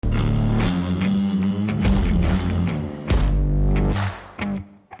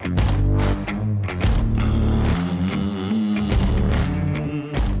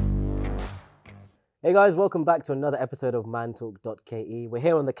Hey guys, welcome back to another episode of mantalk.ke. We're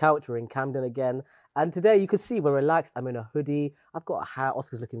here on the couch, we're in Camden again. And today you can see we're relaxed. I'm in a hoodie, I've got a hat,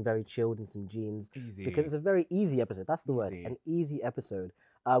 Oscar's looking very chilled in some jeans. Easy. Because it's a very easy episode, that's the word, Easy. an easy episode.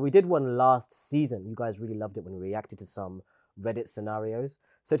 We did one last season. You guys really loved it when we reacted to some Reddit scenarios.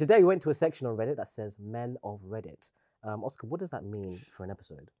 So today we went to a section on Reddit that says Men of Reddit. Oscar, what does that mean for an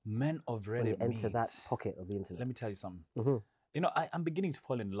episode? Men of Reddit When you enter means- that pocket of the internet. Let me tell you something. hmm You know, I'm beginning to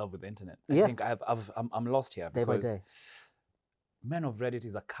fall in love with the internet. Yeah. I think I'm lost here. Day by because day. Men of Reddit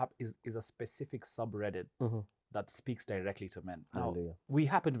is a specific subreddit hmm that speaks directly to men. Now, Hallelujah. we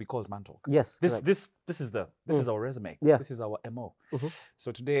happen to be called Man Talk. Yes, This correct. this is our resume. Yeah. This is our MO. Mhm.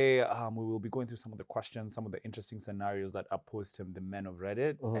 So today we will be going through some of the questions, some of the interesting scenarios that are posed to the men of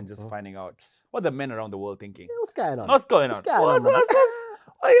Reddit, Mhm, and just mhm. finding out what the men around the world thinking. Yeah, what's going on? What's going on? What's going on, man?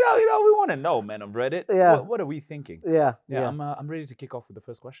 Well, you know, we want to know, men of Reddit. Yeah. What are we thinking? Yeah, Yeah, yeah. I'm ready to kick off with the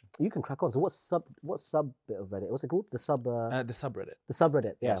first question. You can crack on. So what sub bit of Reddit? What's it called? The The subreddit.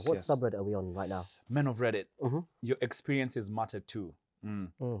 subreddit. Yeah. yes, What yes. subreddit are we on right now? Men of Reddit. Mhm. Your experiences matter too.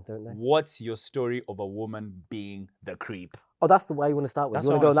 Don't they? What's your story of a woman being the creep? Oh, that's the way you want to start with. That's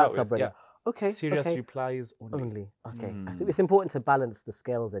You want what to go I on wanna that start with, subreddit? Okay. Serious okay. replies only. Only. Okay. I think Mm. it's important to balance the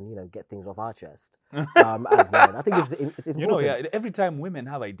scales and get things off our chest as men. I think it's important. You know, yeah. Every time women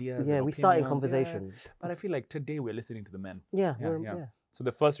have ideas, Yeah, and we start in opinions, yeah, conversations. but I feel like today we're listening to the men. Yeah. Yeah, we're- yeah. yeah. So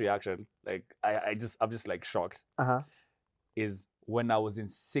the first reaction, like I'm just like shocked, Uh-huh. is when I was in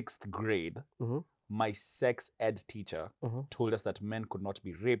 6th grade, Mhm. my sex ed teacher Mhm. told us that men could not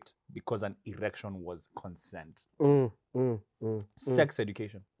be raped because an erection was consent. Mm. Sex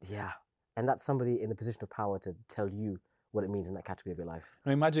education. Yeah. And that's somebody in a position of power to tell you what it means in that category of your life.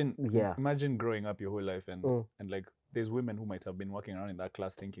 Now imagine, Yeah. imagine growing up your whole life and Mm. like there's women who might have been walking around in that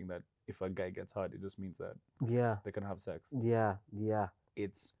class thinking that if a guy gets hard, it just means that Yeah. they can have sex. Yeah. Yeah.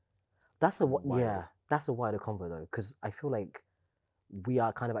 It's That's a Wild. yeah. That's a wider convo though, because I feel like we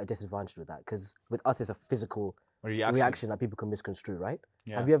are kind of at a disadvantage with that. Because with us, it's a physical a reaction that people can misconstrue, right?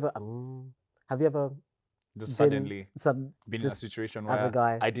 Yeah. Have you ever just been suddenly sudden been in a just situation as a where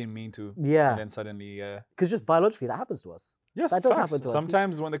guy? I didn't mean to, Yeah, and then suddenly, because just biologically that happens to us. yes, that does facts. happen to us.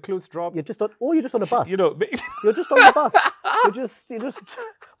 Sometimes when the clothes drop, You're just on a bus. you know, You're just on the bus. You're just,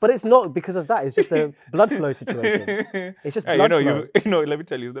 but it's not because of that. It's just a blood flow situation. It's just Hey, blood you flow. know, let me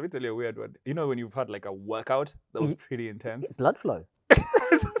tell you a weird one. You know, when you've had like a workout that was Ye- pretty intense, Blood flow.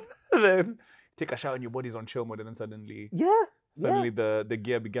 then take a shower and your body's on chill mode, and then suddenly Yeah. suddenly the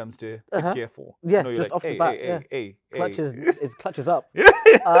gear begins to hit Uh-huh. gear 4. Yeah, You know, you're just like, off the hey, bat, hey, yeah. hey, hey, Clutches hey. is clutches up. Yeah.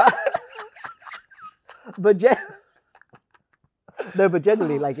 Uh, but no, but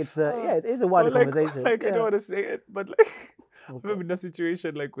generally, like it's it is a wider Or like, conversation. Like I yeah. don't want to say it, but like Oh, I've God. been in a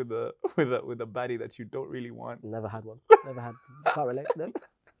situation like with a baddie that you don't really want. Never had one. Never had. Can't relate. No,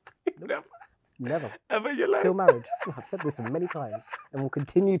 Never, never. ever in your life. Till marriage. I've said this many times, and will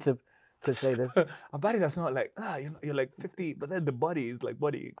continue to say this. A baddie that's not like you're like 50, but then the body is like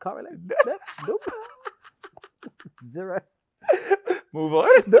body. Can't relate. Nope. Zero. Move on.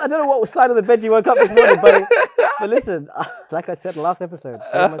 I don't know what side of the bed you woke up this morning, buddy. But listen, like I said in the last episode,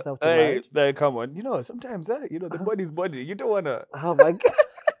 save myself to marriage. Hey, come on. You know, sometimes the body's body. You don't wanna. Oh my God.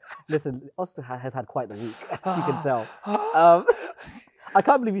 Listen, Austin has had quite the week, as you can tell. I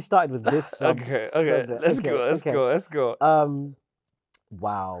can't believe you started with this. Okay. subject. Let's Okay. go.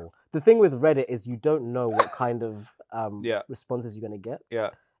 Wow. The thing with Reddit is you don't know what kind of Yeah. responses you're gonna get. Yeah.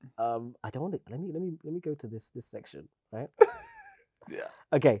 I don't want to. Let me go to this section, right? Yeah.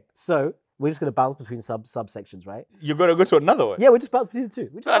 Okay, so we're just gonna bounce between subsections, right? You're gonna go to another one. Yeah, we just bounce between the two.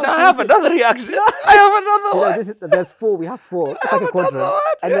 We just And bounce I have between the two. another reaction. I have another You know, one. there's four. We have four. It's like a quadrant,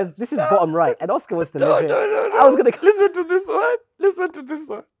 and this is bottom right. And Oscar wants to No, live no, here. no, no. I was gonna. Listen to this one. Listen to this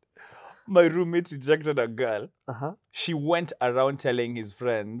one. My roommate rejected a girl. Uh-huh. She went around telling his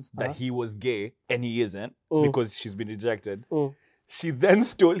friends that Uh-huh. he was gay and he isn't Mm. because she's been rejected. Mm. She then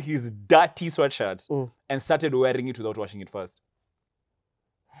stole his dirty sweatshirt Mm. and started wearing it without washing it first.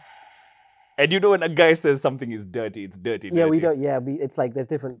 And you know when a guy says something is dirty, it's dirty. Yeah, we dirty. don't. Yeah, it's like there's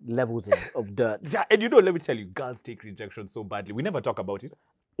different levels of dirt. Yeah, and you know, let me tell you, girls take rejection so badly. We never talk about it.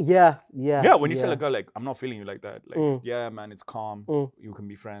 Yeah. Yeah, when you tell a girl like, I'm not feeling you like that. Like, Mm. yeah, man, it's calm. Mm. You can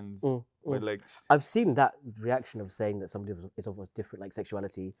be friends. Mm, But mm. like, I've seen that reaction of saying that somebody is of a different like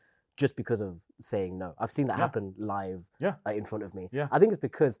sexuality just because of saying no. I've seen that Yeah. happen live Yeah. in front of me. Yeah. I think it's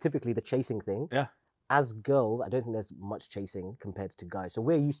because typically the chasing thing, Yeah. as girls, I don't think there's much chasing compared to guys. So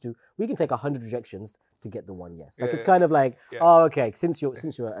we're used to, we can take 100 rejections to get the one yes. Like Yeah, it's yeah. kind of like, Yeah. oh, okay, since you're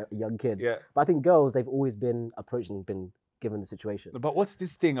a young kid. yeah. But I think girls, they've always been approached and been given the situation. But what's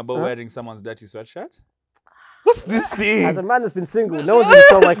this thing about Huh? wearing someone's dirty sweatshirt? What's this thing? As a man that's been single, no one's gonna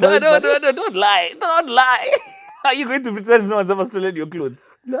steal my clothes. no, buddy. don't lie. Don't lie. Are you going to pretend no one's ever stolen your clothes?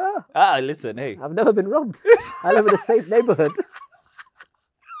 No, Listen, hey. I've never been robbed. I live in a safe neighborhood.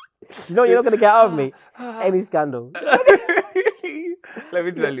 You know you're not gonna get out of me any scandal. Let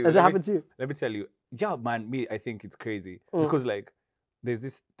me tell you. Has it happened to you? Let me tell you. Yeah, man, I think it's crazy. Mm. Because like there's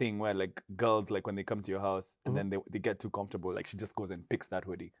this thing where like girls, like when they come to your house and Mhm. then they get too comfortable, like she just goes and picks that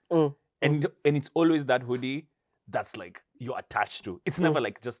hoodie. Mm. And it's always that hoodie that's like you're attached to. It's never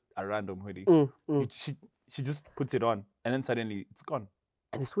like just a random hoodie. She just puts it on and then suddenly it's gone.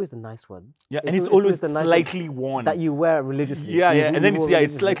 And it's always the nice one. Yeah, It's and it's always always the nice one slightly worn. that you wear religiously. Yeah, You- yeah, you and then wore it's it's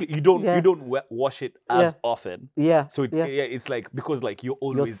religiously. slightly you don't Yeah. wash it as Yeah. often. Yeah. So yeah. it's like because like you're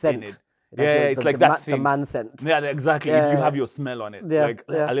Your always scent. in it. That's Yeah, your- it's the- like the that The thing. man scent. Yeah, exactly. Yeah, You yeah. have your smell on it, Yeah, like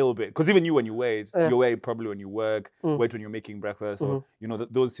yeah. a little bit. Because even you, when you wear it, Yeah. you wear it probably when you work, Mm. wear it when you're making breakfast, or you know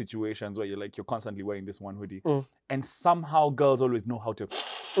those situations where you're constantly wearing this one hoodie, Mm. and somehow girls always know how to.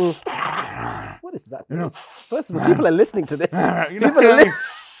 What is that? You know. First of all, people are listening to this. You know People what are I mean?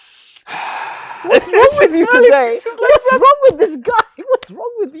 What's wrong with you smelling- today? she's like, What's wrong with this guy? What's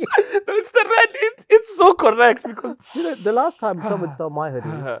wrong with you? No, it's the red. It's so correct because Do you know, the last time someone stole my hoodie,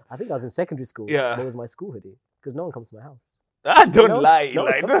 I think I was in secondary school. Yeah. But it was my school hoodie because no one comes to my house. don't No, lie, no,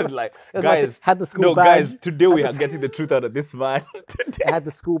 Eli, no. don't lie, It was guys. had the school No, badge. guys. Today we Had are the- getting the truth out of this man. It had the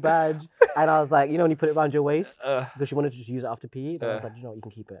school badge, and I was like, you know, when you put it around your waist Uh, because she wanted to just use it after PE. And I was uh, like, you know, what, you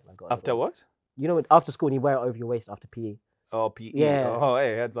can keep it. And I got it. after what? You know, after school, and you wear it over your waist after PE. Oh, PE. Yeah. Oh,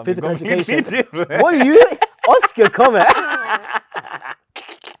 hey, that's something Physical completely education. different. What are you, Oscar? Comment.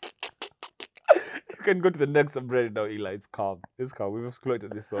 You can go to the next subreddit now, Eli. It's calm. It's calm. We've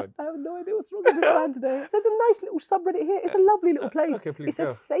exploited this one. I have no idea what's wrong with this man today. There's a nice little subreddit here. It's a lovely little place. Okay, please, it's a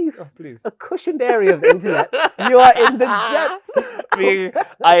go. safe, Oh, please. a cushioned area of the internet. You are in the depth. Me,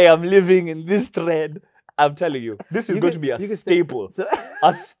 I am living in this thread. I'm telling you, this is You going can- to be a you can say- staple. So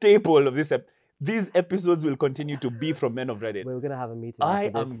A staple of this. These episodes will continue to be from Men of Reddit. we're gonna have a meeting. I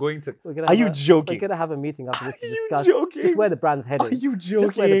after am this. going to. We're gonna Are have you a- joking? We're gonna have a meeting after this to Are you discuss joking? just where the brand's heading. Are you joking?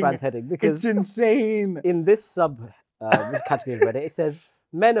 Just where the brand's heading, because It's insane. in this this category of Reddit, it says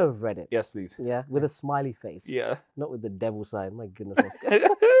Men of Reddit. Yes, please. Yeah, with a smiley face. Yeah. Not with the devil sign. My goodness, Oscar.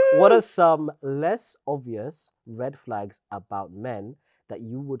 What are some less obvious red flags about men that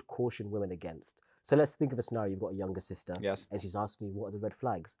you would caution women against? So let's think of a scenario. You've got a younger sister, Yes. and she's asking you, what are the red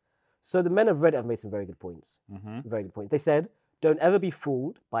flags? So the men of Reddit have made some very good points. Mm-hmm. Very good points. They said, don't ever be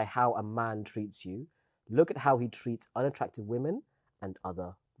fooled by how a man treats you. Look at how he treats unattractive women and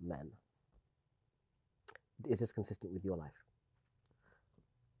other men. Is this consistent with your life?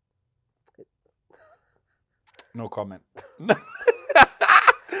 No comment.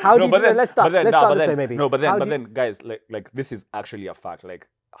 How do you but do it? Let's start- let's start this way, maybe. No, but How then, do guys, like this is actually a fact. Like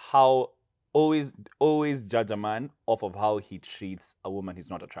how always judge a man off of how he treats a woman he's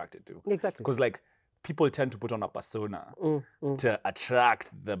not attracted to. Exactly. Because like people tend to put on a persona Mm. to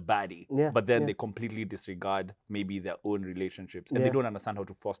attract the baddie, Yeah, but then yeah. they completely disregard maybe their own relationships, and they Yeah. don't understand how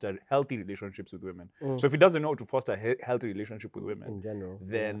to foster healthy relationships with women. Mm. So if he doesn't know how to foster a healthy relationship with women, In general. yeah.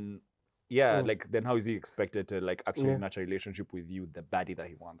 then Mm. then how is he expected to like actually Yeah. nurture a relationship with you, the baddie that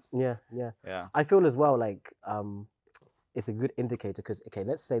he wants? Yeah, yeah. Yeah. I feel as well like it's a good indicator because, okay,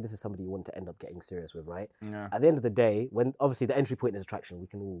 let's say this is somebody you want to end up getting serious with, right? Yeah. At the end of the day, when obviously the entry point is attraction, we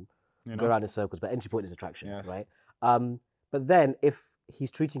can all You go know? around in circles, but entry point is attraction, Yes. right? But then if he's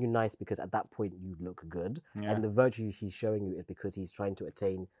treating you nice because at that point you look good, Yeah. and the virtue he's showing you is because he's trying to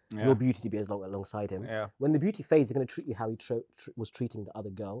attain Yeah. your beauty to be alongside him. Yeah. When the beauty fades, he's going to treat you how he was treating the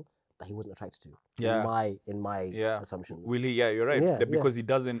other girl that he wasn't attracted to. Yeah. In my Yeah. assumptions. Will he? Yeah, you're right. Yeah, Because he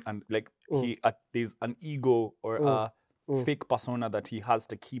doesn't, and like Mm. there's an ego or a Mm. fake persona that he has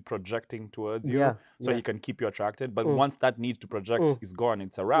to keep projecting towards you, Yeah, so yeah. he can keep you attracted. But Mm. once that need to project Mm. is gone,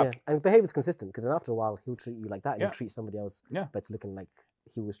 it's a wrap. Yeah, and behavior's consistent because then after a while he'll treat you like that and Yeah. he'll treat somebody else Yeah. better looking like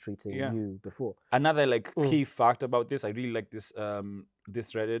he was treating Yeah. you before. Another like Mm. key fact about this, I really like this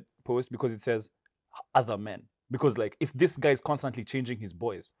this Reddit post because it says other men. Because like if this guy is constantly changing his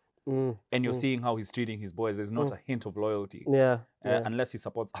boys Mm. and you're Mm. seeing how he's treating his boys, there's not Mm. a hint of loyalty. Yeah, yeah. Unless he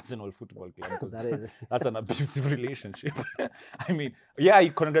supports Arsenal Football Club, because That is. that's an abusive relationship. I mean, yeah,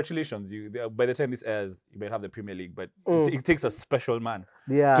 congratulations. By the time this airs, you might have the Premier League, but Mm. it takes a special man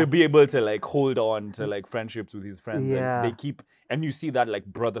Yeah. to be able to like hold on to like friendships with his friends. Yeah. And they keep, and you see that like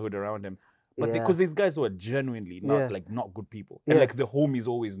brotherhood around him. But Yeah. because these guys who are genuinely not Yeah. like not good people, and Yeah. like the homies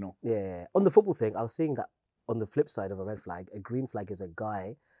always know. Yeah. On the football thing, I was seeing that on the flip side of a red flag, a green flag is a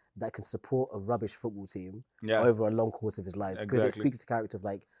guy that can support a rubbish football team Yeah, over a long course of his life because it Exactly. speaks to character of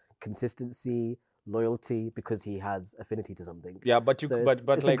like consistency, loyalty because he has affinity to something. Yeah, but you So but it's,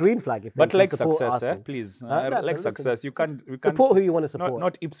 but it's like a green flag. If but they like can support success, Arsenal. please. No, Like listen, success. You just can't support who you want to support.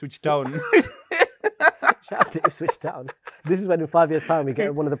 not Ipswich Town. Shout out to Ipswich Town. This is when in 5 years' time we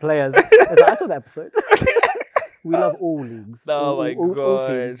get one of the players. It's like, I saw that episode. We love all leagues. Oh my all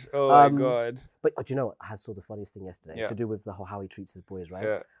teams. god. Oh my god. But do you know what? I saw the funniest thing yesterday Yeah. to do with the whole how he treats his boys, right?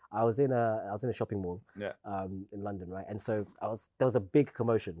 Yeah. I was in a shopping mall Yeah. in London, right? And so there was a big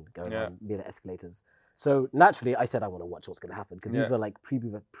commotion going Yeah. on near the escalators. So naturally, I said I want to watch what's going to happen because these Yeah. were like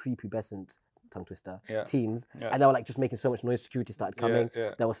prepubescent tongue twister Yeah. teens, Yeah. and they were like just making so much noise. Security started coming.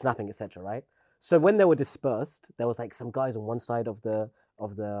 Yeah. They were snapping, etc. Right? So when they were dispersed, there was like some guys on one side of the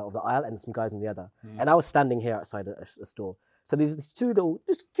aisle and some guys on the other. And I was standing here outside a store. So these cute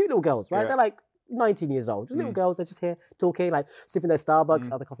little girls, right? Yeah. They're like 19 years old, just little girls. They're just here talking, like sipping their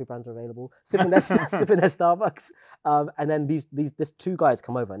Starbucks. Other coffee brands are available. Sipping their Starbucks. And then these two guys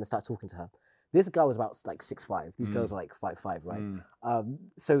come over and they start talking to her. This guy was about like 6'5". These girls are like 5'5", right?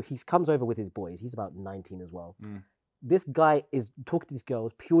 So he comes over with his boys. He's about 19 as well. This guy is talking to these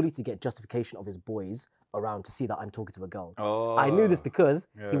girls purely to get justification of his boys around to see that I'm talking to a girl. Oh. I knew this because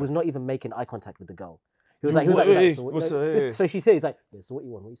Yeah. he was not even making eye contact with the girl. He was You like, he was what- like, hey, so, what's no, the- this- so she's here. He's like, yeah, so what you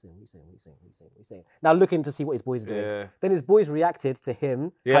want? What you saying? What you saying? What you saying? What you saying? What you saying? Now looking to see what his boys are doing. Yeah. Then his boys reacted to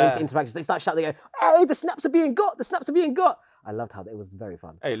him Yeah. having to interact. They start shouting, "Hey, the snaps are being got! The snaps are being got!" I loved how it was very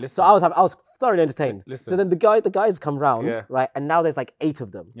fun. Hey, listen. So I was thoroughly entertained. Listen. So then the guys come round, Yeah. right? And now there's like 8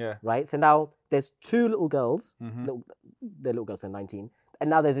 of them, Yeah. right? So now there's 2 little girls, Mhm. they're little girls, are 19, and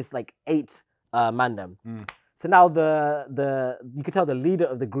now there's this like 8 mandem. Mm. So now the you can tell the leader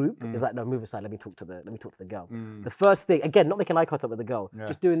of the group is like, no, move aside. Let me talk to the girl. Mm. The first thing, again, not making eye contact with the girl, Yeah.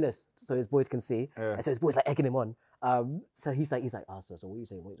 just doing this so his boys can see. Yeah. And so his boys like egging him on. So he's like, so what are you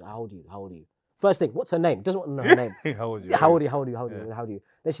saying? How old are you? How old are you? First thing, what's her name? Doesn't want to know her name. How old are you? How old are you? How old are you? How old are Yeah. you? How old are you?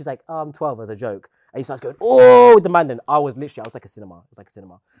 Then she's like, I'm 12 as a joke. And he starts going, oh, with the man then. I was like a cinema. It was like a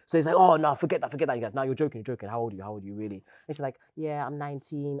cinema. So he's like, oh, no, forget that. He goes, no, you're joking. How old are you really? And she's like, yeah, I'm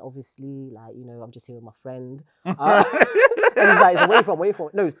 19, obviously. Like, I'm just here with my friend. And he's like, where you from?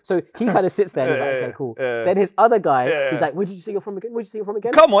 No, so he kind of sits there and he's like, okay, cool. Then his other guy, he's like, where did you say you're from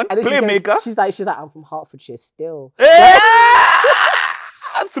again? Come on, And then playmaker. She's like, I'm from Hertfordshire still.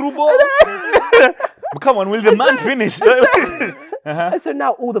 Through ball. Come on, will the man finish? And so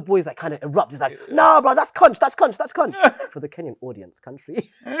now all the boys like kind of erupt. It's like, nah, bro, that's cunch. For the Kenyan audience, country.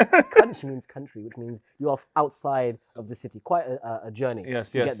 Cunch means country, which means you're outside of the city. Quite a journey to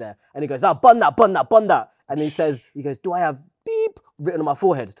get there. And he goes, now bun that. And he goes, do I have beep written on my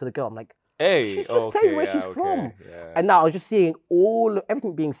forehead to the girl? I'm like, Hey, she's just saying where she's from. Yeah. And now I was just seeing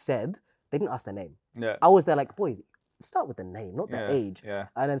everything being said. They didn't ask their name. Yeah. I was there like, boys, start with the name, not the age. Yeah.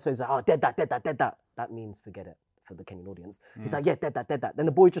 And then so he's like, oh, dead that. That means forget it for the Kenyan audience. He's like, yeah, dead that. Then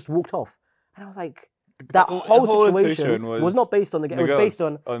the boy just walked off. And I was like, that The whole whole situation situation was not based on the game. It was based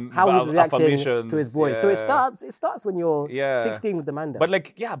on how he was reacting to his boys. So it starts when you're 16 with the man. But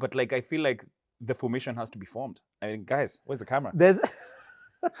I feel like the formation has to be formed. I mean, guys, where's the camera? There's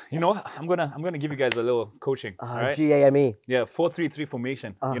I'm gonna give you guys a little coaching. All right? GAME. Yeah, 4-3-3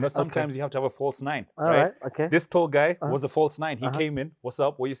 formation. Sometimes you have to have a false 9. All right, okay. This tall guy was the false 9. He came in. What's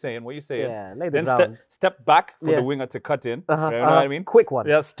up? What you saying? Yeah, lay the Then ground. step back for the winger to cut in. You know what I mean? Quick one.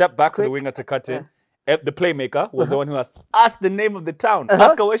 Yeah, step back for the winger to cut in. The playmaker was the one who asked the name of the town.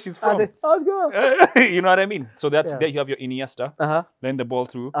 Ask her where she's from. Let's go. You know what I mean? So there you have your Iniesta. Then the ball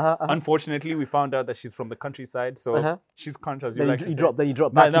through. Unfortunately, we found out that she's from the countryside, so she's country as you like to say. Then you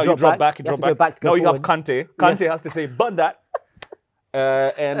drop back. Now you drop back. You go back to now go you have forwards. Kante. Kante has to say, "Bun that."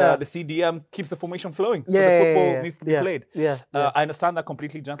 The CDM keeps the formation flowing. So the football needs to be played. I understand that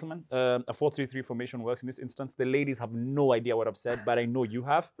completely, gentlemen. A 4-3-3 formation works in this instance. The ladies have no idea what I've said, but I know you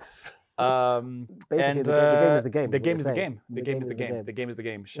have. Basically, the game is the game. The game is the game. The game is the game. The game is the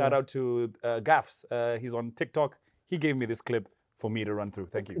game. Shout out to Gaffs. He's on TikTok. He gave me this clip for me to run through.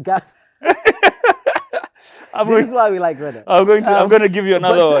 Thank you. Gaffs. This is why we like Reddit. I'm going to give you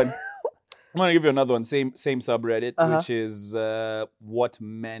another one. I'm going to give you another one. Same subreddit, which is what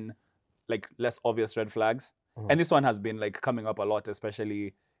men, like less obvious red flags. And this one has been like coming up a lot,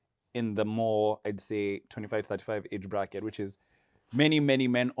 especially in the more, I'd say, 25 to 35 age bracket, which is many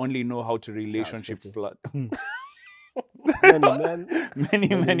men only know how to relationship flirt.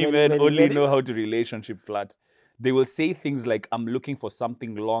 Many men only know how to relationship flirt. They will say things like, I'm looking for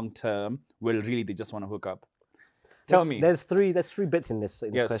something long term. Well, really, they just want to hook up. Tell me. There's three bits in this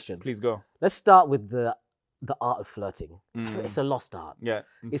question. Please go. Let's start with the art of flirting. It's a lost art. Yeah.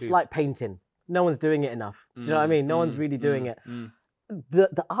 It's like painting. No one's doing it enough. Do you know what I mean? No one's really doing it.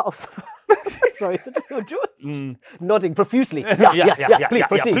 The art of sorry, it's just so joy. nodding profusely. Yeah, please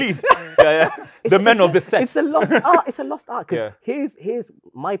proceed. please. Yeah. The men of the set. It's a lost art. It's a lost art because Yeah. here's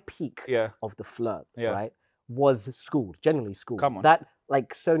my peak of the flirt. Yeah. Right, was school, genuinely school. Come on. That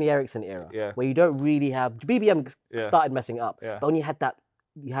like Sony Ericsson era, Yeah. where you don't really have BBM started messing up, Yeah. but when you had that.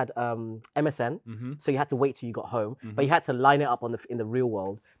 You had MSN, so you had to wait till you got home, but you had to line it up in the real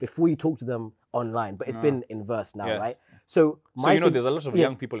world before you talk to them online. But it's been inverse now, right? So there's a lot of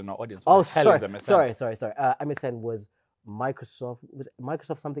young people in our audience. Oh, What the hell is MSN? sorry. MSN was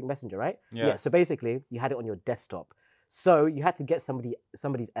Microsoft something Messenger, right? Yeah. So basically, you had it on your desktop. So you had to get somebody's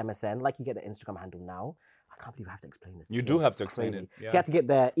MSN, like you get the Instagram handle now. I can't believe I have to explain this. You do have to explain crazy. it. Yeah. So you had to get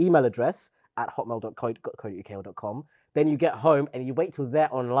their email address at hotmail.co.uk. Then you get home and you wait till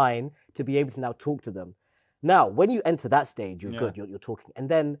they're online to be able to now talk to them. Now, when you enter that stage, you're good, you're talking. And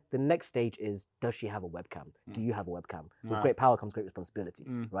then the next stage is, does she have a webcam? Do you have a webcam? With great power comes great responsibility,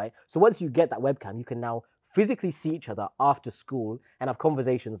 right? So once you get that webcam, you can now physically see each other after school and have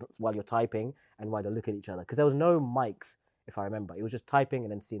conversations while you're typing and while you look at each other. Because there was no mics, if I remember. It was just typing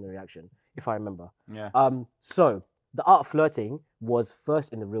and then seeing the reaction, if I remember. Yeah. So the art of flirting was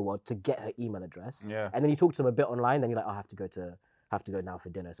first in the real world to get her email address. Yeah. And then you talk to them a bit online, then you're like, oh, I have to go now for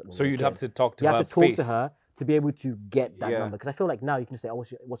dinner. So you'd have to talk to her. her. You have to talk face. to her to be able to get that number. Because I feel like now you can just say, oh,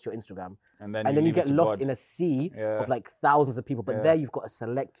 what's your Instagram? And then you get lost God. in a sea of like thousands of people. But there you've got a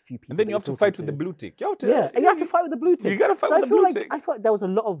select few people. And then you have to fight with the blue tick. And you have to fight with the blue tick. You gotta fight with the blue tick. I feel like there was a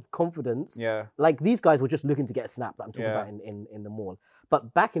lot of confidence. Yeah. Like these guys were just looking to get a snap that I'm talking about in the mall.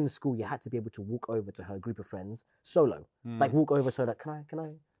 But back in school, you had to be able to walk over to her group of friends solo. Like walk over so that can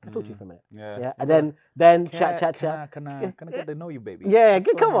I talk to you for a minute? Yeah. And then chat. Can I get to know you, baby? Yeah,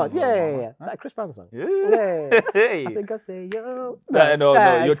 come on. Yeah. Is that a Chris Brown song? Yeah. I think I say yo. No,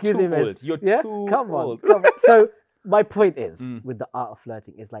 you're excuse too me, miss. old. You're Yeah? too Come old. on. So my point is, with the art of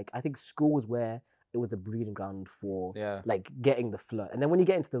flirting, is like I think school was where it was the breeding ground for like getting the flirt. And then when you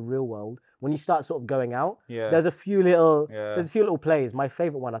get into the real world, when you start sort of going out, there's a few little plays. My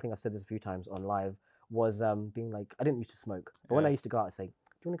favorite one, I think I've said this a few times on live, was being like, I didn't used to smoke, but when I used to go out, I'd say,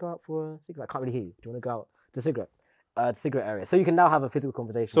 do you want to go out for a cigarette? I can't really hear you. Do you want to go out to the cigarette area? So you can now have a physical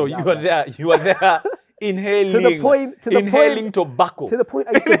conversation. So you are there inhaling, to the point, tobacco. To the point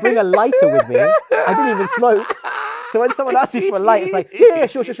I used to bring a lighter with me. I didn't even smoke. So when someone asks me for a light, it's like, yeah,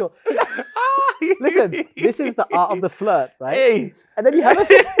 sure. Listen, this is the art of the flirt, right? Hey. And then you have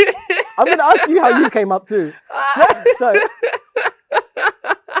I'm going to ask you how you came up too. So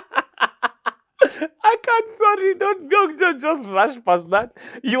I can't, sorry, don't just rush past that.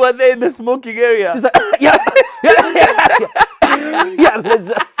 You were there in the smoking area. Just like, yeah.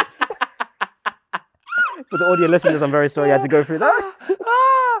 For the audio listeners, I'm very sorry I had to go through that.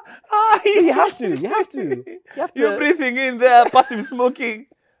 You have to. You're breathing in there, passive smoking.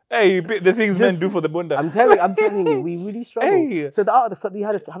 Hey, the things men do for the bunda. I'm telling you, we really struggle. Hey. So the art of the flirt, we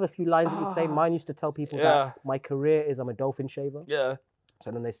had to have a few lines that would say. Mine used to tell people that my career is I'm a dolphin shaver. Yeah. So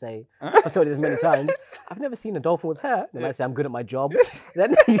then they say, I've told you this many times, I've never seen a dolphin with hair. They might say, I'm good at my job.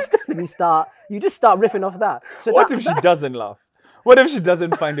 Then you just start riffing off that. So what if she doesn't laugh? What if she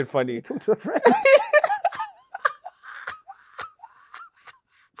doesn't find it funny? Talk to a friend.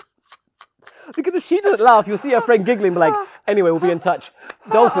 Because if she doesn't laugh, you'll see her friend giggling, like, anyway, we'll be in touch.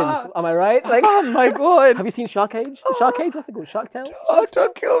 Dolphins, am I right? Like, oh my God. Have you seen Shark Cage? Shark Cage, what's it called? Shark Tale? Oh,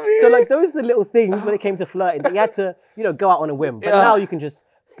 don't kill me. So like those are the little things when it came to flirting that you had to, go out on a whim. But now you can just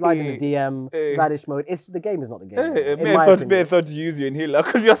slide in the DM, radish mode. The game is not the game. I thought to use your inhaler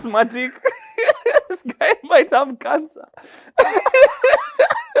because you're asthmatic. This guy might have cancer.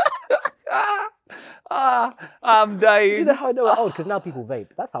 I'm dying. Do you know how I know we're old? Because now people vape.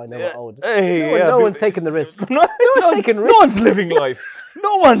 That's how I know we're old. Hey, no one's taking the risk. No one's living life.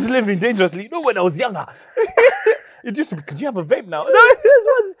 No one's living dangerously. No, when I was younger. It used to be, could you have a vape now? No, this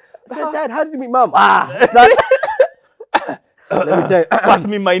was. I said, Dad, how did you meet Mum? Son. Let me tell you. Pass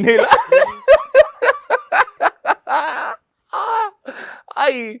me my inhaler.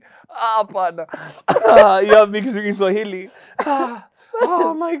 Partner. You have me speaking Swahili.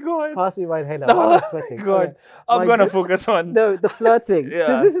 Oh my God. Pass me my inhaler. I'm sweating. God. Okay. I'm going to focus on... No, the flirting.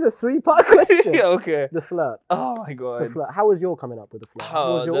 Because this is a 3-part question. Okay. The flirt. Oh my God. The flirt. How was your coming up with the flirt?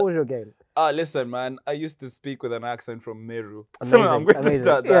 What was your game? Listen, man. I used to speak with an accent from Meru. Amazing. So I'm going to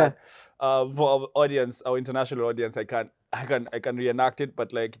start that. For our audience, our international audience, I can reenact it,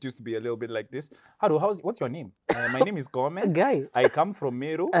 but like it used to be a little bit like this. What's your name? My name is Gorman. Guy. I come from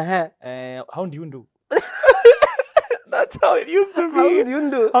Meru. How do you do? That's how it used to be.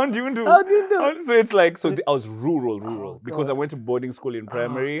 How do you do? So it's like, I was rural, because I went to boarding school in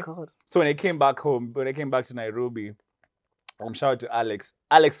primary. Oh, God. So when I came back home, to Nairobi, Shout out to Alex.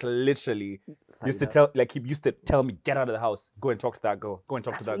 Alex literally So used to dope. he used to tell me, get out of the house, go and talk to that girl, go and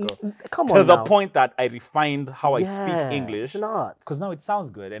talk to that girl. Come To on the now. point that I refined how I Yeah, speak English. It's an art. Because now it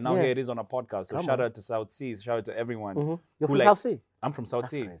sounds good. And now Yeah. here it is on a podcast. So Come shout on. out to South Sea. Shout out to everyone. You're who from like- South Sea? I'm from South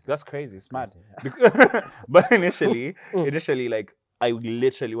That's Sea. crazy. That's crazy. It's mad. Crazy, But initially, Mm. like, I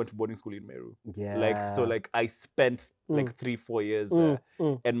literally went to boarding school in Meru. Yeah. Like I spent like 3-4 years there.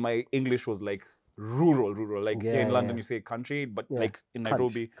 And my English was like rural. Like here in Yeah, London, yeah. you say country, but Yeah. like in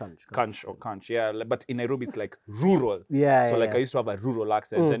Nairobi, Conch. Kanch. Yeah, but in Nairobi, it's like rural. Yeah. So like I yeah. used to have a rural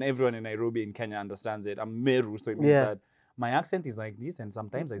accent, Mm. and everyone in Nairobi in Kenya understands it. I'm Meru, so it means Yeah. that my accent is like this, and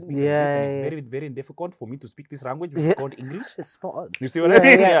sometimes I speak like Yeah, this, and it's yeah. very, very difficult for me to speak this language, which Yeah. is called English. It's spot on. You see what I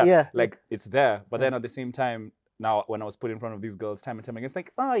mean? Yeah. Like it's there, but then at the same time, now when I was put in front of these girls time and time again, it's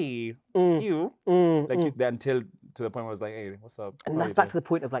like, "Aye, you," like until to the point where I was like, "Hey, what's up?" And How that's you back doing? to the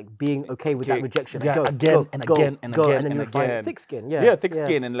point of like being okay with that Okay, rejection. yeah, Go, again go, and go, again and go, again and then and you find again. thick skin. Yeah, thick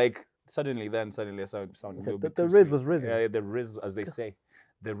skin, and like suddenly I sounded a little bit the too riz sweet. was risen. Yeah, the riz, as they say,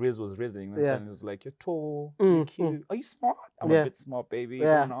 the riz was rising. And Yeah. suddenly it was like, "You're tall, you're cute. Are you smart? I'm Yeah. a bit smart, baby.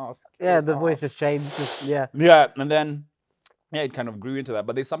 Yeah. Don't ask. Yeah, don't the voice ask." just changed. Just, yeah. Yeah, and then it kind of grew into that.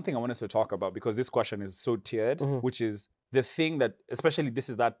 But there's something I wanted to talk about because this question is so tiered, which is the thing that, especially this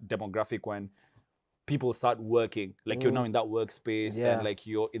is that demographic when people start working, like you're now in that workspace Yeah. and like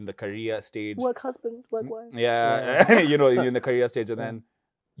you're in the career stage. Work husband, work wife. Yeah, you know, you're in the career stage, and then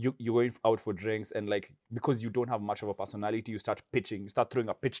you're going out for drinks, and like because you don't have much of a personality, you start pitching, you start throwing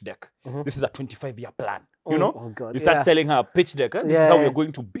a pitch deck. This is a 25-year plan, you know. Oh God. You start yeah. selling her a pitch deck. This is Yeah, how yeah. we're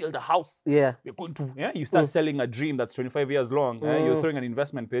going to build a house. Yeah. We're going to, you start selling a dream that's 25 years long. You're throwing an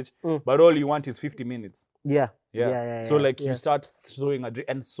investment pitch, but all you want is 50 minutes. Yeah. Yeah. So like you start throwing a dream,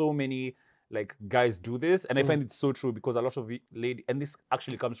 and so many like guys do this, and I find it so true because a lot of lady, and this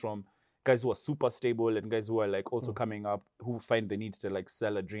actually comes from guys who are super stable and guys who are like also coming up who find the need to like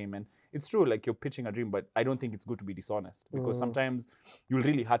sell a dream. And it's true, like you're pitching a dream, but I don't think it's good to be dishonest because sometimes you'll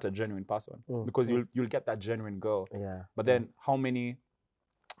really hurt a genuine person because you'll get that genuine girl. Yeah. But then how many,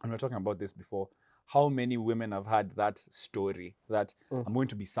 and we were talking about this before, how many women have had that story that I'm going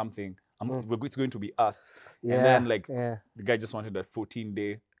to be something, it's going to be us. Yeah. And then like yeah. the guy just wanted a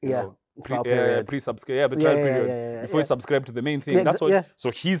 14-day, Trial period. pre-subscribe, the trial period yeah, before you subscribe to the main thing. Yeah, That's what. yeah. So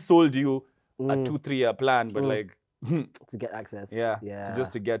he sold you a 2-3 year plan, but like, To get access.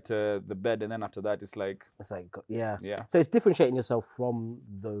 to get the bed, and then after that, it's like, It's like yeah. yeah, So it's differentiating yourself from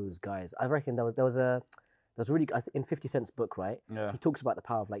those guys. I reckon there was really in 50 Cent's book, right? yeah, He talks about the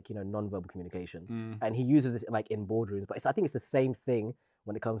power of like non-verbal communication, and he uses this like in boardrooms. But I think it's the same thing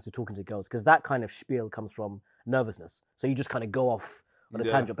when it comes to talking to girls, because that kind of spiel comes from nervousness. So you just kind of go off on a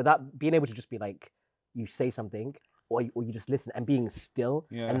tangent. But that being able to just be like, you say something, or you just listen and being still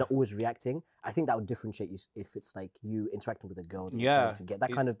and not always reacting. I think that would differentiate you if it's like you interacting with a girl. That you're trying to get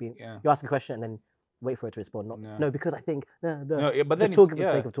that kind of being. yeah. You ask a question and then wait for her to respond. No, because I think No, yeah, but then just talking it's,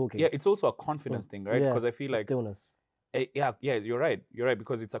 for the sake of talking. yeah, it's also a confidence thing, right? Yeah, Because I feel the like stillness. yeah, you're right,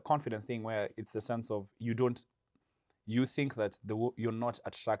 because it's a confidence thing where it's the sense of you think that you're not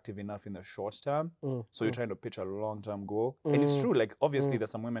attractive enough in the short term, so you're trying to pitch a long-term goal. And it's true, like obviously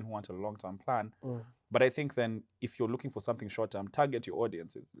there's some women who want a long-term plan, but I think then if you're looking for something short-term, target your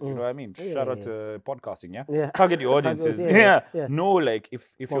audiences. You know what I mean? Shout out to podcasting, yeah? Yeah. Target your audiences. yeah. No, like if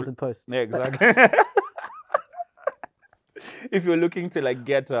you're Sponsored post. yeah, exactly. If you're looking to like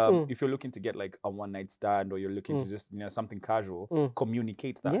get if you're looking to get like a one-night stand, or you're looking to just something casual,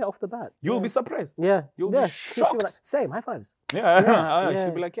 communicate that. Yeah, off the bat. You'll be surprised. Yeah. You'll be she'll be like, shocked. same, high fives. Yeah, yeah.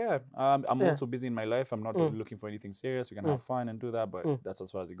 she'll be like, I'm also busy in my life. I'm not looking for anything serious. We can have fun and do that, but that's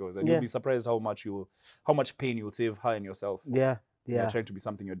as far as it goes. And you'll be surprised how much pain you'll save her and yourself. Yeah. You're trying to be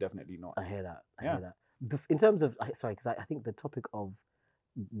something you're definitely not. I hear that. I hear that. In terms of, sorry, because I think the topic of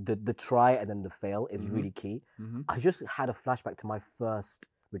the try and then the fail is really key. I just had a flashback to my first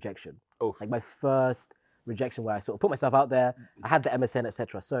rejection. Oh. Like my first rejection where I sort of put myself out there. I had the MSN,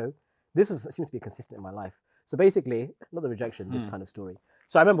 etc. So this seems to be consistent in my life. So basically, not the rejection, this kind of story.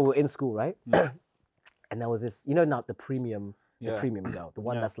 So I remember we were in school, right? And there was this, now the premium girl, the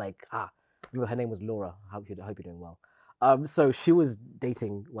one that's like, remember her name was Laura. I hope you're doing well. So she was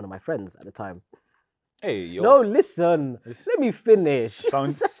dating one of my friends at the time. Hey, yo. No, listen. Let me finish.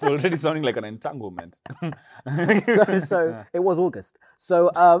 Sounds already sounding like an entanglement. So it was August.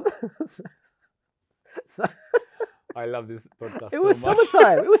 So so I love this podcast. it was so much.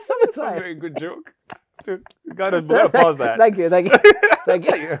 summertime. It was It's a summertime. very good joke. You gotta pause that. Thank you. Thank you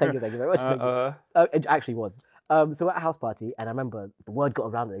very much. It actually was. So we're at a house party, and I remember the word got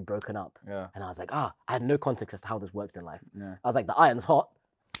around that they'd broken up. Yeah. And I was like, I had no context as to how this works in life. Yeah. I was like, the iron's hot.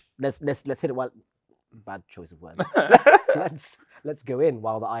 Let's hit it while bad choice of words. let's go in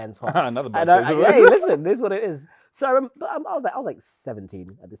while the iron's hot. Another bad And, choice of words. hey, listen, this is what it is. So I was like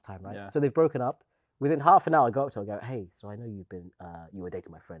 17 at this time, right? Yeah. So they've broken up. Within half an hour, I go up to her and go, hey, so I know you were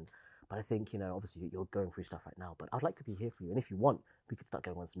dating my friend, but I think, obviously you're going through stuff right now, but I'd like to be here for you. And if you want, we could start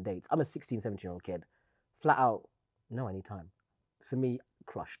going on some dates. I'm a 16, 17-year-old kid. Flat out, no, I need time. For me,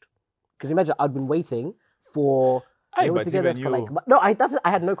 crushed. Because imagine I'd been waiting for... Aye, we were but together even for you- like... No, I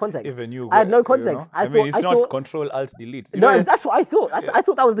had no context. Even you, I had no you know? context. I mean, it's not Control Alt Delete. You No, know, that's what I thought. I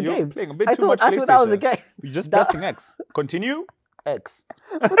thought that was the you're game. playing a bit I too much thought that was the PlayStation. game. You're just That- pressing X. Continue. X.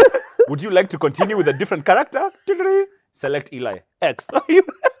 Would you like to continue with a different character? Select Eli. X.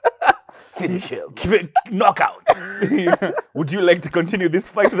 Finish him. Knockout. Would you like to continue this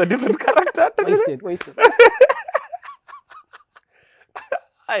fight with a different character? Wasted.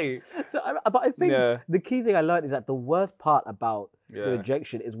 Aye. But I think Yeah. the key thing I learned is that the worst part about Yeah. the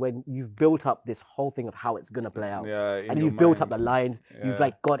rejection is when you've built up this whole thing of how it's gonna play out, Yeah, in and your you've built up the mind. lines. You've Yeah.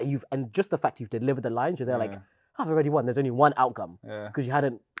 like got and just the fact you've delivered the lines, you're there like, Yeah. I've already won. There's only one outcome Yeah. because you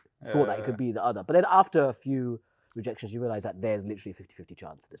hadn't thought that it could be the other. But then after a few rejections, you realize that there's literally a 50-50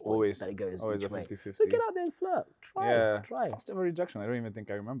 chance at this point Always. that it goes Always each a way. 50-50. So get out there and flirt. Try. First ever rejection. I don't even think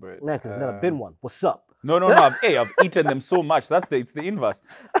I remember it. No, because there's never been one. What's up? No. I've eaten them so much. It's the inverse.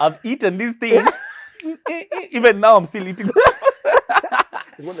 I've eaten these things. Even now, I'm still eating them.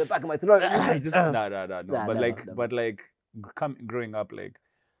 There's one in the back of my throat. I just no. Nah, But never. Growing up, like,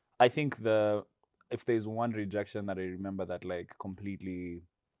 I think if there's one rejection that I remember that like completely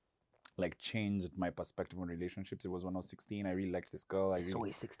like changed my perspective on relationships, it was when I was 16. I really liked this girl. It's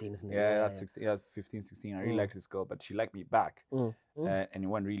always 16, isn't it? Yeah, that's 16. Yeah, 15, 16. I really liked this girl, but she liked me back, and it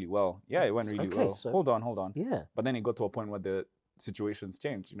went really well. Yeah, it went really Okay, well. so- Hold on. Yeah. But then it got to a point where the situations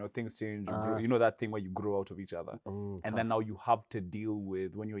changed. Things change. You know that thing where you grow out of each other, and then now you have to deal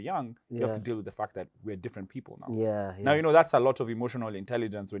with, when you're young, you have to Yeah. deal with the fact that we're different people now. Yeah. Now, that's a lot of emotional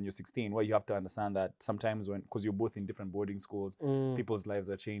intelligence when you're 16, where you have to understand that sometimes because you're both in different boarding schools, people's lives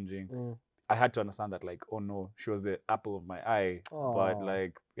are changing. I had to understand that, like, oh no, she was the apple of my eye. But Aw.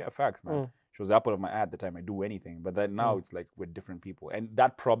 like, yeah, facts, man. She was the apple of my eye at the time I do anything. But then now it's like we're different people. And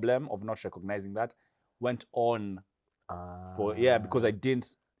that problem of not recognizing that went on because it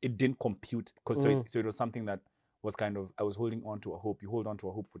didn't compute. Because so it was something that was kind of, I was holding on to a hope. You hold on to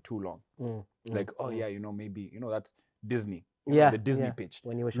a hope for too long. Like, maybe, that's Disney. The Disney pitch.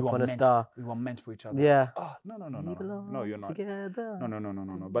 When you wish We were upon a meant- star. We were meant for each other. Yeah. Oh, no. We belong No, you're not. Together.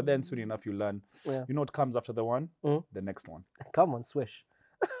 No. But then soon enough, you learn. Yeah. You know what comes after the one? Mm. The next one. Come on, swish.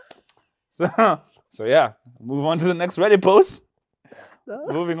 So yeah, move on to the next Reddit post.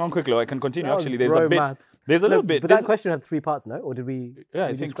 Moving on quickly, I can continue. That was Actually, there's a bit. bromance. There's a little Look, bit. But there's that question had 3 parts, no? Or did we? Yeah,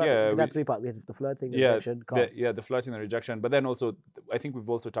 I we think, describe it? yeah, It had we- 3 parts. We had the flirting, the yeah, rejection, calm. the flirting, the rejection. But then also, I think we've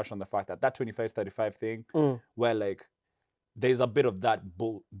also touched on the fact that 25-35 thing, where like there's a bit of that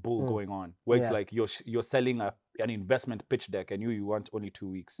bull going on, where it's Yeah. like you're selling an investment pitch deck, and you want only 2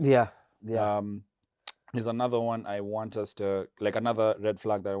 weeks. Yeah. There's another one I want us to, like, another red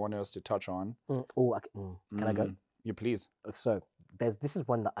flag that I wanted us to touch on. Oh, can I go? You please. So this is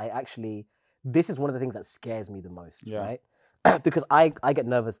one that this is one of the things that scares me the most, Yeah. right? Because I get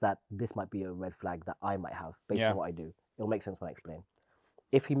nervous that this might be a red flag that I might have based Yeah. on what I do. It'll make sense when I explain.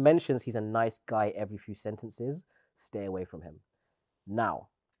 If he mentions he's a nice guy every few sentences, stay away from him. Now,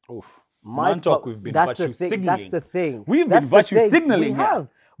 Oof. my Man talk, pro- we've been that's virtue the thing. signaling. That's the thing. We've That's been the virtue thing. signaling We here. have,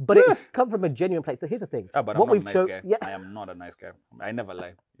 but it's come from a genuine place. So here's the thing. Ah, but what I'm not a we've nice cho- guy. yeah. I am not a nice guy. I never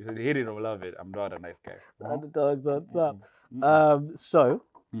lie. You said hate it or love it. I'm not a nice guy. Underdogs on top. Mm-mm. So,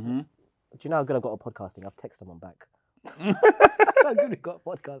 Mm-hmm. do you know how good I got at podcasting? I've texted someone back. That's how good we got at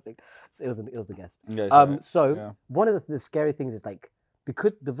podcasting. So it was the guest. Yeah, So yeah. one of the scary things is like,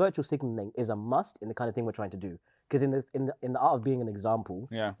 because the virtual signaling is a must in the kind of thing we're trying to do. Because in the art of being an example,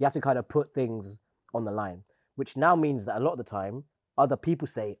 Yeah. you have to kind of put things on the line, which now means that a lot of the time, other people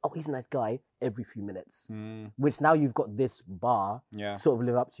say, "Oh, he's a nice guy," every few minutes. Which now you've got this bar Yeah. to sort of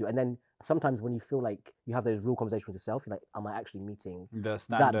live up to. And then sometimes when you feel like you have those real conversations with yourself, you're like, "Am I actually meeting The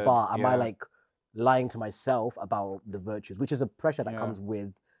standard. that bar? Am I yeah. like lying to myself about the virtues?" Which is a pressure that Yeah. comes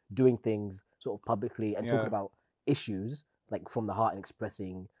with doing things sort of publicly and Yeah. talking about issues like from the heart and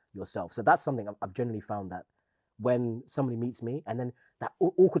expressing yourself. So that's something I've generally found that when somebody meets me, and then that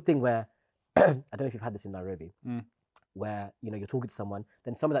awkward thing where I don't know if you've had this in Nairobi, where you're talking to someone,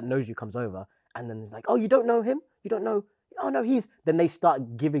 then someone that knows you comes over, and then it's like, "Oh, you don't know him? You don't know? Oh no, he's." Then they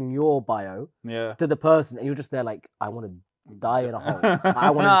start giving your bio Yeah. to the person, and you're just there like, "I want to die in a hole. I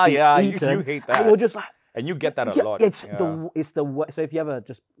want to just be Yeah, eaten." you hate that. And you're just like, And you get that a Yeah, lot. it's Yeah. the worst. So if you ever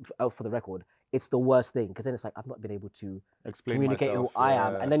just for the record, it's the worst thing because then it's like I've not been able to Explain communicate myself. who I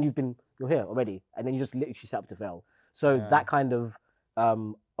am, yeah. and then you're here already, and then you just literally set up to fail. So Yeah. that kind of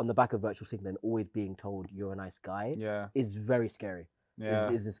on the back of virtual signaling, always being told you're a nice guy Yeah. is very scary.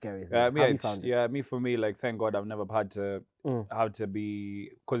 Yeah. Is the scariest thing. Yeah, How have you found it? yeah, me for me, like thank God I've never had to be,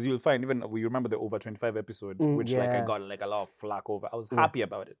 because you'll find even we remember the over 25 episode, which like I yeah. got like a lot of flack over. I was happy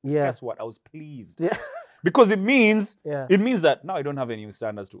about it. Yeah. Guess what? I was pleased. Yeah. Because it means Yeah. that now I don't have any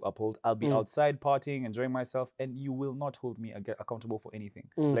standards to uphold. I'll be outside partying, enjoying myself, and you will not hold me accountable for anything.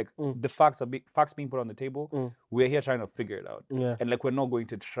 Like the facts being put on the table. We're here trying to figure it out. Yeah. And like we're not going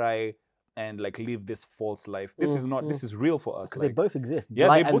to try and like live this false life. This is not. This is real for us. Because like, they both exist. yeah,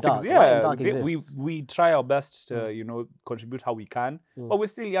 Light they and both dark. exist. Light and Yeah, dark exists. we try our best to contribute how we can, but we're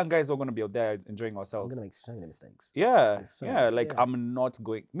still young guys who are going to be out there enjoying I'm ourselves. gonna make so many mistakes. Yeah, So, like yeah. I'm not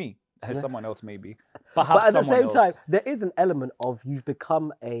going me. As someone else maybe, But perhaps at the someone same else. time, there is an element of you've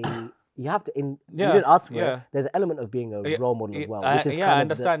become a. You have to. You Yeah, didn't ask for yeah. it. There's an element of being a role model as well, which is yeah, kind I of the-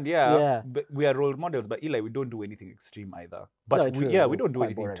 understand. Yeah, yeah. but we are role models. But Eli, we don't do anything extreme either. But No, we, true. yeah, we We're don't do quite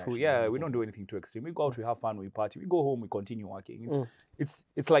anything boring, too. actually, Yeah, when you we think don't do anything too extreme. We go out, we have fun, we party, we go home, we continue working.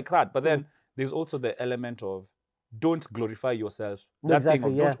 It's like that. But then there's also the element of don't glorify yourself. That Exactly,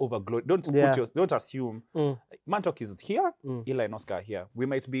 thing of yeah. don't overglorify. Don't Yeah. don't assume. Mantalk is here. Eli and Oscar are here. We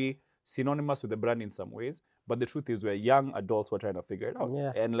might be synonymous with the brand in some ways, but the truth is we're young adults who are trying to figure it out.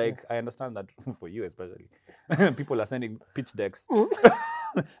 Yeah, And like I understand that for you especially, people are sending pitch decks.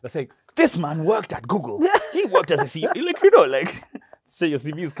 They're saying, this man worked at Google. He worked as a CEO. Like, like so your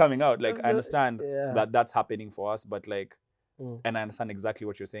CV is coming out. Like I understand that that's happening for us, but like and I understand exactly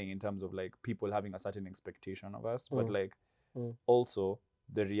what you're saying in terms of like people having a certain expectation of us. But like also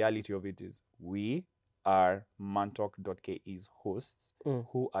the reality of it is we are mantalk.ke's hosts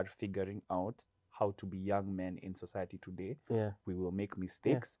who are figuring out how to be young men in society today. Yeah. We will make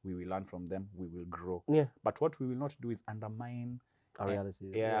mistakes, we will learn from them, we will grow. Yeah. But what we will not do is undermine Our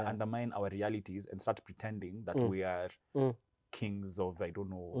realities. undermine our realities and start pretending that we are kings of I don't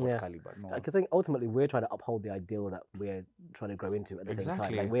know what caliber. No. Because I think ultimately we're trying to uphold the ideal that we're trying to grow into at the same time.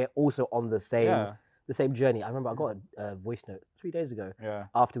 Exactly. Like we're also on the same journey. I remember I got a voice note 3 days ago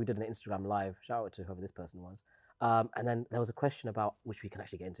after we did an Instagram live. Shout out to whoever this person was. And then there was a question about, which we can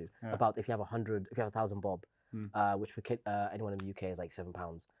actually get into, about if you have 1,000 bob, which for anyone in the UK is like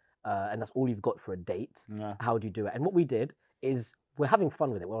 £7, and that's all you've got for a date. How do you do it? And what we did is we're having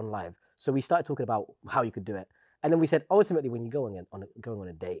fun with it. We're on live, so we started talking about how you could do it, and then we said ultimately when you're going on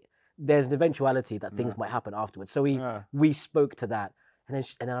a date, there's an eventuality that things might happen afterwards. So we spoke to that, and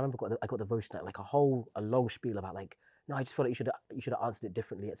then I remember I got the voice note, like a long spiel about like, no, I just feel like you should have answered it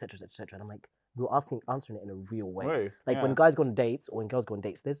differently, etc., etc. And I'm like, we were answering it in a real way. Like when guys go on dates or when girls go on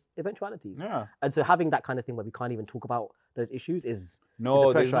dates, there's eventualities. Yeah. And so having that kind of thing where we can't even talk about those issues is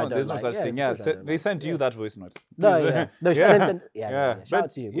there's no such thing. Yeah, they sent you that voice note. No, shout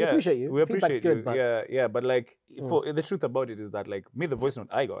out to you. We appreciate you. We Feedback's appreciate good, you. but But like for the truth about it is that like me, the voice note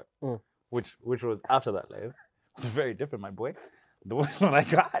I got, which was after that live, was very different, my boy. The voice note I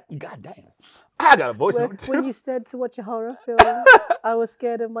got, god damn, I got a voice note. When you said to watch a horror film, I was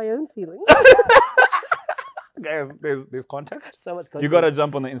scared of my own feelings. Guys, there's context. So much context. You gotta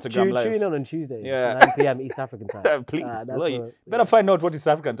jump on the Instagram live. Tune in on Tuesdays, 9 p.m. East African time. Please, that's better find out what East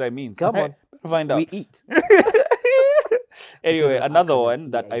African time means. Come on, better find out. We eat. Anyway, another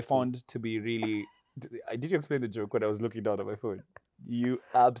one that I found to be really. Did you explain the joke when I was looking down at my phone? You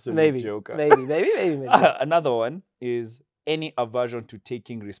absolute joker. Maybe. Another one is any aversion to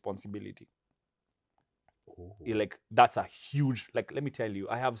taking responsibility. Like that's a huge, like, let me tell you,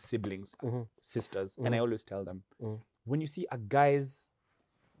 I have siblings, sisters, and I always tell them, when you see a guy's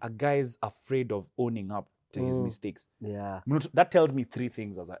afraid of owning up to his mistakes, that tells me three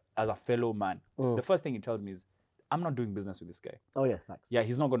things as a fellow man. The first thing it tells me is, I'm not doing business with this guy. Oh yes, facts. Yeah,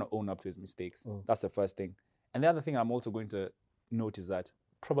 he's not going to own up to his mistakes. That's the first thing. And the other thing I'm also going to note is that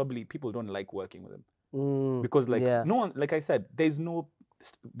probably people don't like working with him. Because like no one, like I said, there's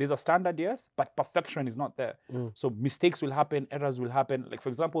a standard, yes, but perfection is not there. So mistakes will happen, errors will happen. Like for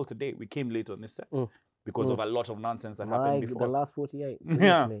example, today we came late on this set because of a lot of nonsense that happened before. The last 48.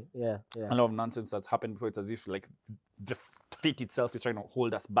 Yeah. Yeah. A lot of nonsense that's happened before. It's as if like the fate itself is trying to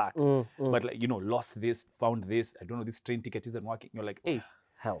hold us back. But like, lost this, found this, I don't know, this train ticket isn't working. You're like, hey,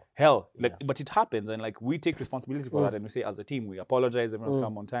 hell. Like, but it happens, and like we take responsibility for that, and we say as a team, we apologize. Everyone's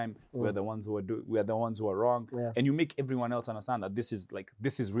come on time. We're the ones who are wrong, and you make everyone else understand that this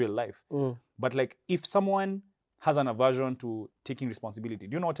is real life. But like, if someone has an aversion to taking responsibility,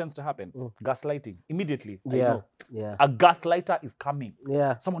 do you know what tends to happen? Gaslighting immediately. A gaslighter is coming.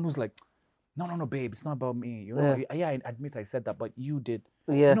 Yeah. Someone who's like, no, babe, it's not about me. You know, yeah, I admit I said that, but you did.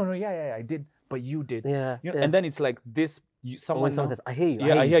 Yeah. No, yeah, I did, but you did. Yeah. You know, and then it's like this. Someone someone says, "I hear you."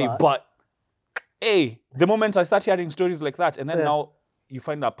 Yeah, I hear you, but hey, the moment I start hearing stories like that, and then now you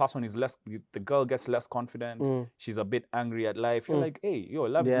find that person is less, the girl gets less confident. She's a bit angry at life. You're like, hey, yo,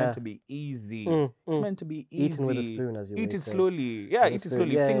 love's meant to be easy. It's meant to be easy. Eating with a spoon, as you Eat it say. slowly. Yeah, eat it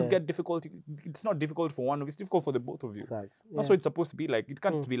slowly. Yeah, if things get difficult, it's not difficult for one of you, it's difficult for the both of you. Facts. That's what it's supposed to be like. It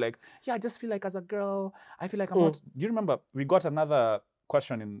can't be like, yeah, I just feel like as a girl, I feel like I'm not. Do you remember we got another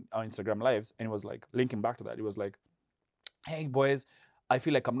question in our Instagram lives, and it was like linking back to that. It was like, hey boys, I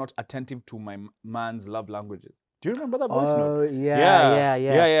feel like I'm not attentive to my man's love languages. Do you remember that voice note? Oh,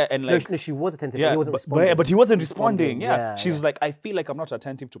 yeah. And like, no, she was attentive, but he wasn't responding. But he wasn't responding. Yeah. She was like, I feel like I'm not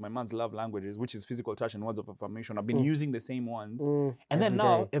attentive to my man's love languages, which is physical touch and words of affirmation. I've been using the same ones. And then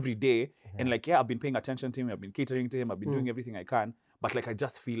now, every day, and like, I've been paying attention to him, I've been catering to him, I've been doing everything I can. But like, I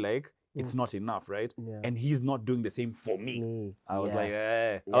just feel like it's not enough, right? Yeah. And he's not doing the same for me. I was like,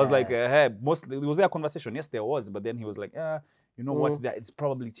 Yeah. I was like, was there a conversation? Yes, there was. But then he was like, you know what? That it's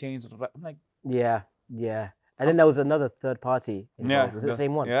probably changed. I'm like, yeah. And then there was another third party involved. Was it the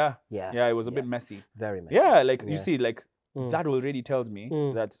same one? Yeah. It was a bit messy. Very messy. Yeah, like you see, like that already tells me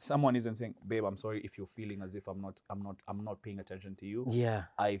that someone isn't saying, babe, I'm sorry if you're feeling as if I'm not paying attention to you. Yeah.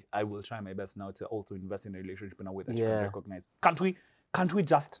 I will try my best now to also invest in a relationship in a way that you can recognize. Can't we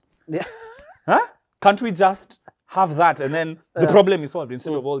just Can't we just have that and then the problem is solved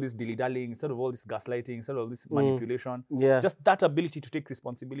instead of all this dilly-dallying, instead of all this gaslighting, instead of all this manipulation? Just that ability to take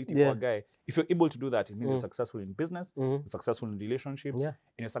responsibility for a guy. If you're able to do that, it means you're successful in business, you're successful in relationships, and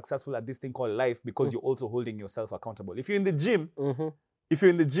you're successful at this thing called life because you're also holding yourself accountable. If you're in the gym,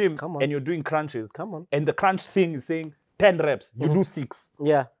 and you're doing crunches, and the crunch thing is saying 10 reps, you do 6.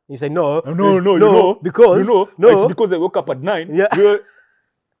 Yeah. You say no, because it's because I woke up at 9. Yeah.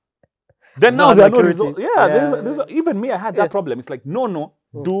 Then now there are no results. There's even me, I had that problem. It's like, no,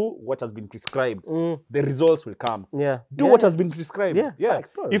 do what has been prescribed. The results will come. Yeah. Do what has been prescribed. Facts,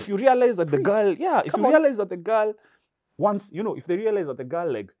 if you realize that the girl, once, if they realize that the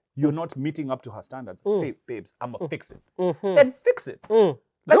girl, like, you're not meeting up to her standards, say, babes, I'm gonna fix it. Then fix it.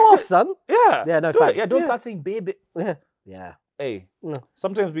 Like, go off, son. Yeah. Yeah, no, facts. Don't start saying, baby. Yeah. Hey,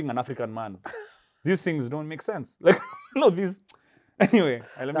 sometimes being an African man, these things don't make sense. Like, no, these... Anyway,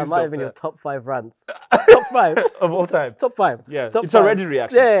 let me that stop might have been there. your top 5 rants. Top 5 of all time. Top 5. Yeah, top it's 5. a ready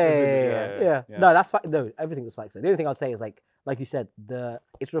reaction. Yeah. No, that's fine. No, everything was facts. The only thing I'll say is like you said,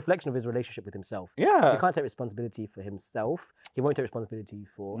 it's a reflection of his relationship with himself. Yeah. He can't take responsibility for himself. He won't take responsibility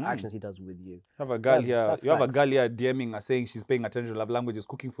for actions he does with you. You have a girl here. You have a girl here DMing her saying she's paying attention to love languages,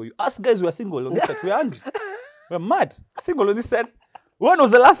 cooking for you. Us guys, we're single on this set. We're angry. We're mad. Single on this set. When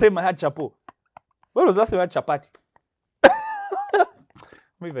was the last time I had chapo? When was the last time I had chapati?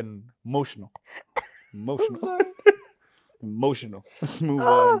 I'm even emotional. Emotional. Let's move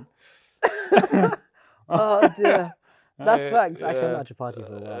on. Oh dear. That's facts. Actually, I'm not at a party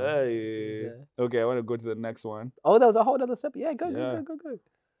for a while. Okay, I want to go to the next one. Oh, there was a whole other step. Yeah, go.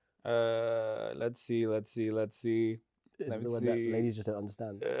 Let's see. This is the one that ladies just don't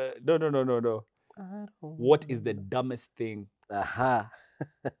understand. No. What is the dumbest thing?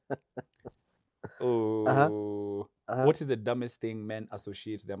 What is the dumbest thing men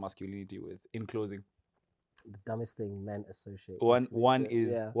associate their masculinity with? In closing, the dumbest thing men associate. One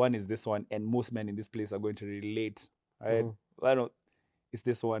is this one, and most men in this place are going to relate. Right? It's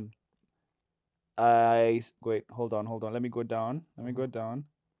this one. Wait, hold on. Let me go down.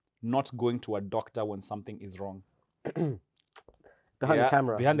 Not going to a doctor when something is wrong.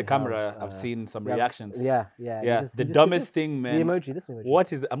 Behind the camera, I've seen some reactions. Yeah. The dumbest thing, man. The emoji, this emoji.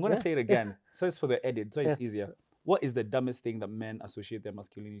 What is? I'm gonna say it again. So it's for the edit, so it's easier. What is the dumbest thing that men associate their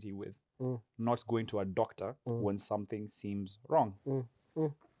masculinity with? Not going to a doctor when something seems wrong.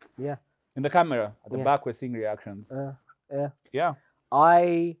 Yeah. In the camera at the back, we're seeing reactions. Yeah.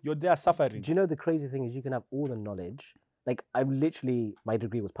 You're there suffering. Do you know the crazy thing is you can have all the knowledge. Like my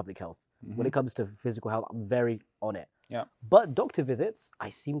degree was public health. When it comes to physical health, I'm very on it. Yeah. But doctor visits, I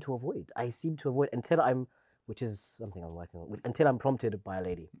seem to avoid until I'm, which is something I'm working on, until I'm prompted by a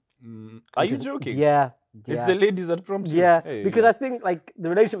lady. Are you joking? Yeah. It's the ladies that prompt you. Yeah, because I think like the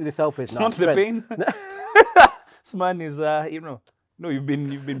relationship with yourself is not the pain. This man is, you've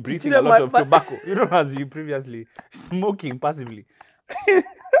been breathing a lot of tobacco. As you previously smoking passively,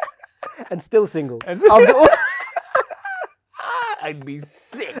 and still single. I'd be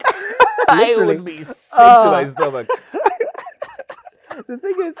sick. I would be sick to my stomach. The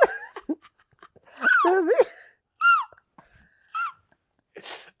thing is,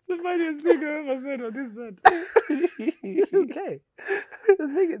 the funniest thing I ever said on this set. Okay.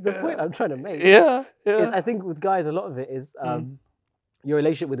 the point I'm trying to make Yeah, is yeah. I think with guys, a lot of it is your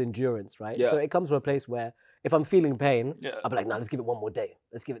relationship with endurance, right? Yeah. So it comes from a place where if I'm feeling pain, Yeah. I'll be like, no, let's give it one more day.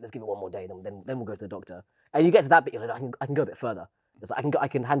 Let's give it one more day. Then we'll go to the doctor. And you get to that bit, you're like, I can go a bit further. It's like, I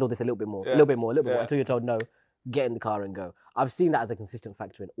can handle this a little bit more, a little bit more, Yeah. until you're told no. Get in the car and go. I've seen that as a consistent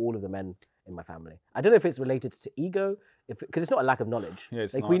factor in all of the men in my family. I don't know if it's related to ego, because it's not a lack of knowledge. Yeah,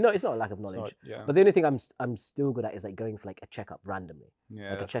 it's like not. we know it's not a lack of knowledge. not, yeah. But the only thing I'm still good at is like going for like a checkup randomly. Yeah,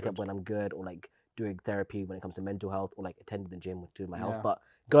 Like a that's checkup good. when I'm good, or like doing therapy when it comes to mental health, or like attending the gym to my health. Yeah. But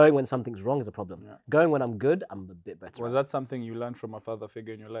going when something's wrong is a problem. Yeah. Going when I'm good, I'm a bit better. Was at. that something you learned from a father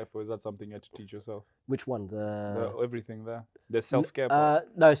figure in your life, or is that something you had to teach yourself? Which one? Everything there, the self-care part.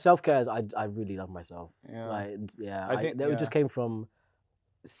 No, self-care is I really love myself. Yeah. Like, yeah, I think- it yeah. just came from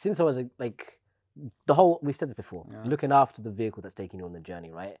since I was like the whole. We've said this before. Yeah. Looking after the vehicle that's taking you on the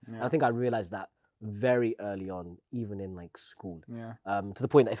journey, right? And Yeah. I think I realized that very early on, even in like school. Yeah. To the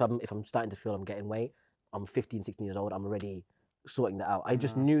point that if I'm starting to feel I'm getting weight, I'm 15, 16 years old, I'm already sorting that out. I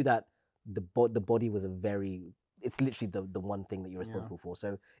just Yeah. knew that the body was it's literally the one thing that you're responsible for.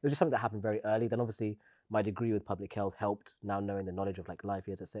 So it was just something that happened very early. Then obviously my degree with public health helped, now knowing the knowledge of like life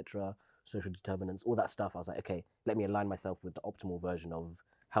years, etc., social determinants, all that stuff. I was like, okay, let me align myself with the optimal version of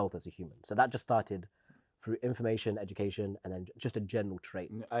health as a human. So that just started through information, education, and then just a general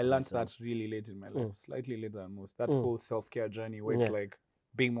trait. I learned So- that really late in my life, slightly later than most. That whole self-care journey where it's Yeah. like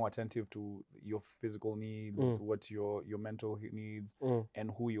being more attentive to your physical needs, what your mental needs,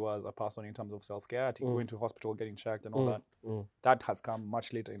 and who you are as a person in terms of self-care. Going to hospital, getting checked, and all that. That has come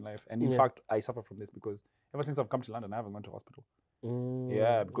much later in life. And in fact, I suffer from this because ever since I've come to London, I haven't gone to hospital.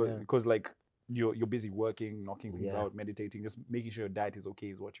 Yeah, because like you're busy working, knocking things out, meditating, just making sure your diet is okay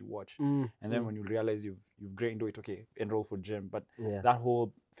is what you watch. And then when you realize you've great into it, okay, enroll for gym. But that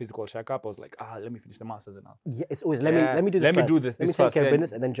whole physical checkup, I was like, let me finish the masters and now. Yeah, it's always let me do this. Let me first. do this. Let me this take first, care of yeah.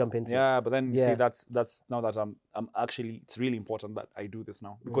 business and then jump into. Yeah, but then you Yeah. see that's now that I'm actually, it's really important that I do this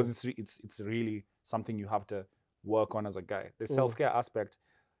now because it's really something you have to work on as a guy. The self-care aspect,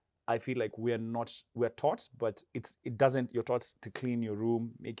 I feel like we're taught, but it doesn't. You're taught to clean your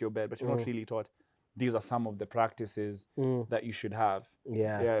room, make your bed, but you're not really taught. These are some of the practices that you should have.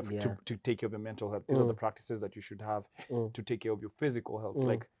 To take care of your mental health. These are the practices that you should have to take care of your physical health.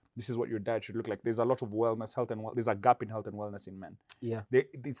 Like this is what your diet should look like. There's a lot of wellness, health, and there's a gap in health and wellness in men. Yeah.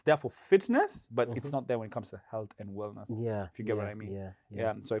 It's there for fitness, but it's not there when it comes to health and wellness. Yeah. If you get what I mean.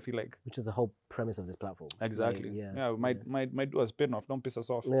 Yeah. So I feel like Which is the whole premise of this platform. exactly. Like, Yeah. We might do a spin-off. Don't piss us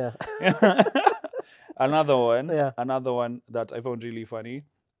off. Yeah. Another one. Yeah. Another one that I found really funny.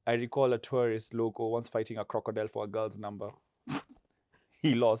 I recall a tourist local once fighting a crocodile for a girl's number.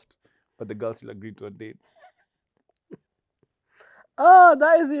 He lost, but the girl still agreed to a date. Oh,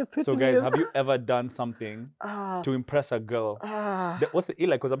 that is the epitome. So guys, of... have you ever done something to impress a girl? What's the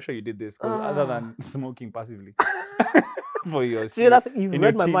like? Because I'm sure you did this. Because other than smoking passively for your See, that's you've in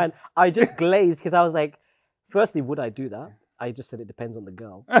read your my teen- mind. I just glazed because I was like, firstly, would I do that? I just said it depends on the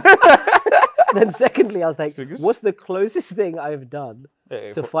girl. Then secondly, I was like, So good. what's the closest thing I've done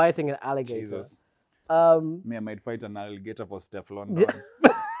Hey, to for- fighting an alligator? Jesus. Um, Me, I might fight an alligator for Stefflon.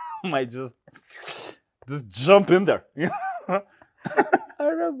 Don. Might just jump in there. I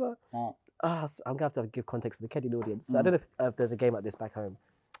remember. Oh. So I'm gonna have to give context for the Kenyan audience. So I don't know if there's a game like this back home.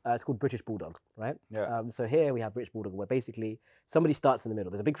 It's called British Bulldog, right? Yeah. So here we have British Bulldog, where basically somebody starts in the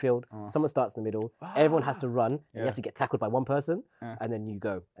middle. There's a big field. Someone starts in the middle. Everyone has to run. And you have to get tackled by one person, and then you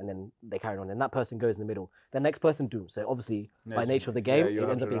go, and then they carry on. And that person goes in the middle. The next person do. So obviously, by nature of the game, you it have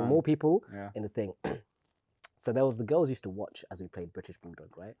ends to up being run. more people Yeah. in the thing. So there was the girls used to watch as we played British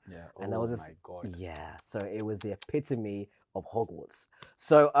Bulldog, right? Yeah. And there was this, my God. yeah. So it was the epitome of Hogwarts.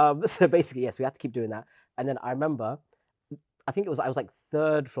 So so basically, yes, we had to keep doing that. And then I remember, I think I was like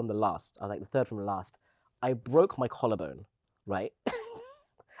third from the last. I was like the third from the last. I broke my collarbone, right?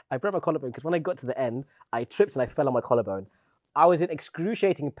 I broke my collarbone because when I got to the end, I tripped and I fell on my collarbone. I was in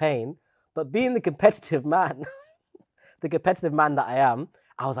excruciating pain, but being the competitive man, the competitive man that I am,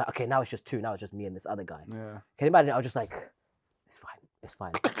 I was like, okay, now it's just two. Now it's just me and this other guy. Yeah. Can you imagine? I was just like, it's fine, it's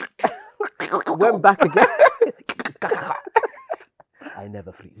fine. Went back again. I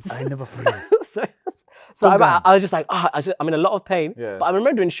never freeze. I never freeze. so I was just like, I'm in a lot of pain. Yeah. But I'm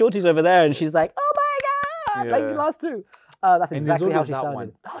remembering Shorty's over there, and she's like, oh my God, like the Yeah. last two. That's And there's exactly how always she that sounded.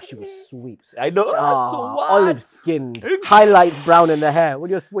 one. Oh, she was sweet. I know. Ah, what? olive skinned, highlights brown in the hair.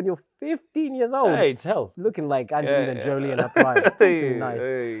 When you're 15 years old, Hey, it's hell. looking like Angelina Yeah. Jolie in her prime. Too nice.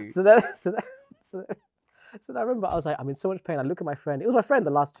 Hey. So then I remember I was like, I'm in so much pain. I look at my friend. It was my friend,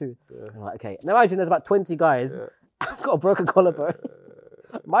 the last two. I'm like, okay. Now imagine there's about 20 guys. I've got a broken collarbone.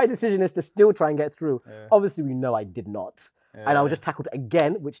 My decision is to still try and get through. Obviously, we know I did not. And I was just tackled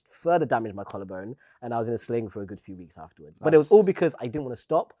again, which further damaged my collarbone. And I was in a sling for a good few weeks afterwards. But it was all because I didn't want to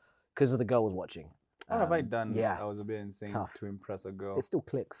stop because the girl was watching. What have I done? Yeah. I was a bit insane Tough. to impress a girl. It still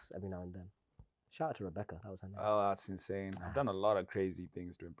clicks every now and then. Shout out to Rebecca. That was her name. Oh, that's insane. I've done a lot of crazy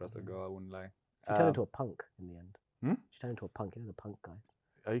things to impress a girl. I wouldn't lie. She turned into a punk in the end. Hmm? She turned into a punk. You know the punk guys.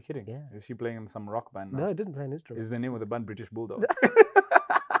 Are you kidding? Yeah. Is she playing in some rock band now? No, it didn't play an instrument. Is the name of the band British Bulldog?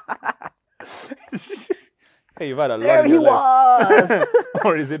 Hey, you've had a lot. There he was.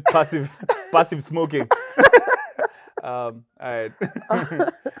 Or is it passive smoking? All right.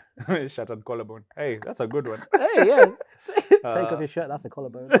 Shattered collarbone. Hey, that's a good one. Hey, yeah. Take off your shirt. That's a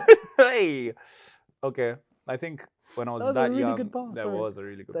collarbone. Hey. Okay. I think when I was That was a really young, good pass, that sorry. was a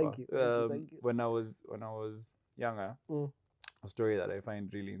really good Thank pass. you, thank you. When I was younger, a story that I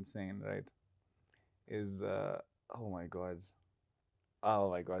find really insane, right, is oh my god,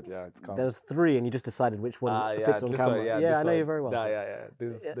 yeah, it's coming. There was 3, and you just decided which one fits on camera. Yeah, I know you very well. Yeah.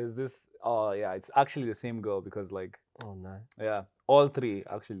 There's this. Oh yeah, it's actually the same girl because like. Oh no. Yeah, all 3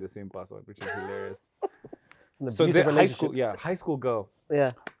 actually the same person, which is hilarious. It's an So abusive the relationship. high school girl,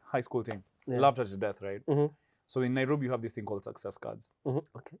 Yeah. high school team, Yeah. loved her to death, right? Mm-hmm. So in Nairobi, you have this thing called success cards,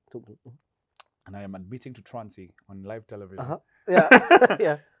 Mm-hmm. Okay. Talk to me. and I am admitting to Trancy on live television.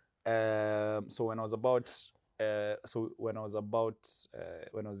 Yeah. Yeah. So when I was about, when I was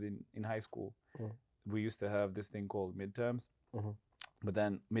in high school, we used to have this thing called midterms. But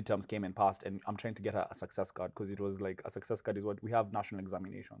then midterms came and passed, and I'm trying to get a success card because it was like a success card is what we have national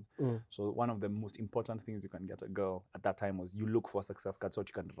examinations. So one of the most important things you can get a girl at that time was you look for a success card so that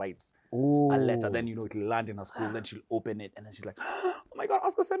you can write a letter. Then it'll land in her school. Then she'll open it, and then she's like, "Oh my God,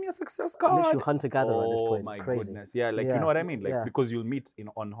 Oscar, send me a success card." Literally hunter-gatherer at this point. Oh my Crazy. goodness, yeah, like Yeah. you know what I mean, like Yeah. because you'll meet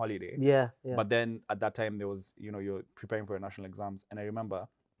on holiday. Yeah. But then at that time there was, you're preparing for your national exams, and I remember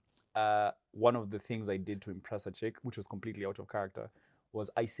one of the things I did to impress a chick, which was completely out of character, was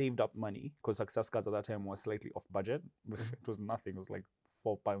I saved up money because success cards at that time was slightly off budget. It was nothing. It was like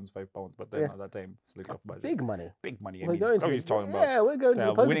 £4, £5. But then at that time, slightly off budget. Big money. Big money. I We're mean, going what are you talking about? Yeah, we're going to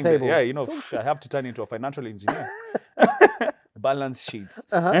the poker winning table. I have to turn into a financial engineer. Balance sheets.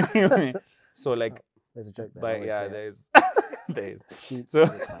 Anyway, so like, There's a joke there. but yeah, there's Sheets. so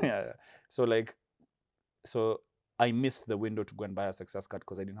It's fine. yeah, so I missed the window to go and buy a success card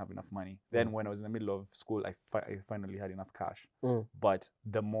because I didn't have enough money. Then when I was in the middle of school, I finally had enough cash. But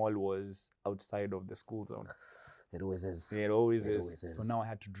the mall was outside of the school zone. It always is. It always is. So now I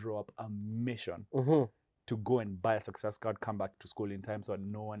had to draw up a mission to go and buy a success card, come back to school in time so that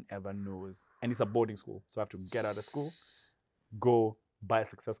no one ever knows. And it's a boarding school. So I have to get out of school, go buy a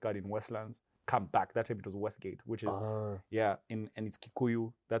success card in Westlands, come back. That time it was Westgate, which is and it's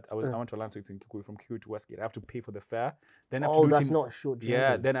Kikuyu. That I went to land, so it's in Kikuyu. From Kikuyu to Westgate, I have to pay for the fare. Then I have to do that's it not a short journey.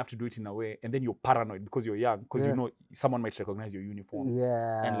 Yeah, then I have to do it in a way, and then you're paranoid because you're young, because you know someone might recognize your uniform.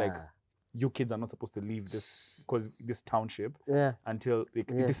 Yeah. And like, you kids are not supposed to leave this township until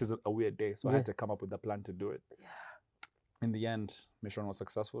this is a weird day. So I had to come up with a plan to do it. Yeah. In the end, mission was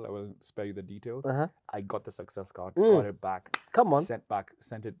successful. I will spare you the details. I got the success card, got it back. Come on. Sent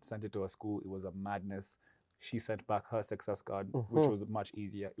it to a school. It was a madness. She sent back her success card, which was much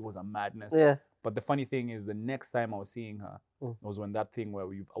easier. It was a madness. Yeah. But the funny thing is, the next time I was seeing her was when that thing where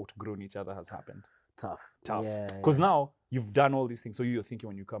we've outgrown each other has happened. Tough. Because now you've done all these things. So you're thinking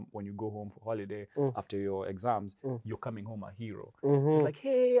when you go home for holiday after your exams, you're coming home a hero. She's like,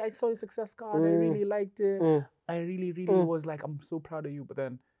 "Hey, I saw your success card. I really liked it. I really, really was like, I'm so proud of you." But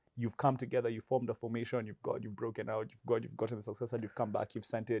then you've come together, you formed a formation, you've broken out, you've gotten the success card, you've come back, you've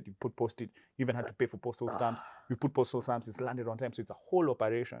sent it, you've put postage, you even had to pay for postal stamps. You put postal stamps, it's landed on time. So it's a whole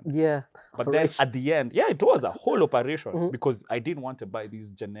operation. Yeah. But then at the end, it was a whole operation because I didn't want to buy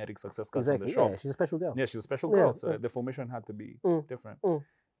these generic success cards from the shop. Yeah, she's a special girl. Yeah, she's a special girl. So the formation had to be different.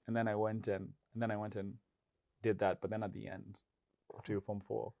 And then I went and did that. But then at the end, after you form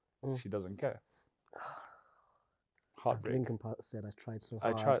 4, she doesn't care. As Heartbreak. Linkin Park said, I tried so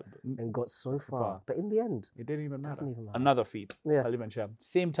hard and got so far. But in the end, it didn't even matter. Doesn't even matter. Another feat. Yeah. I'll even share.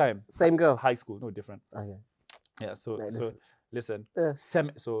 Same time. Same girl. High school, no different. Okay. Yeah. So listen. Yeah.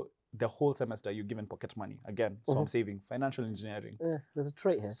 So the whole semester you're given pocket money again. So I'm saving financial engineering. Yeah. There's a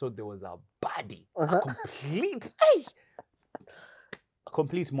trait here. So there was a baddie, a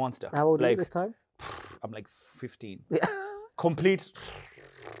complete monster. How old are you this time? I'm like 15. Yeah. Complete.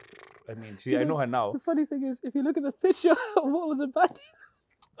 I mean, I know her now. The funny thing is, if you look at the picture of what was a baddie.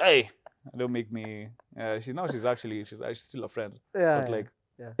 Hey, don't make me. She's still a friend. Yeah.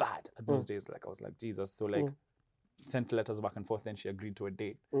 But bad at those days. Like I was like, Jesus. So like sent letters back and forth. Then she agreed to a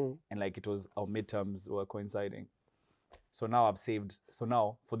date, and like it was our midterms were coinciding. So now I've saved. So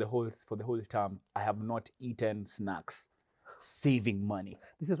now for the whole term, I have not eaten snacks saving money.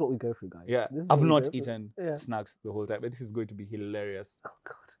 This is what we go through, guys. Yeah, This is I've what we not go through. eaten Yeah. snacks the whole time, but this is going to be hilarious. Oh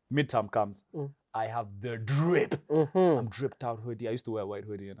God. Midterm comes. I have the drip. I'm Mm-hmm. dripped out hoodie. I used to wear a white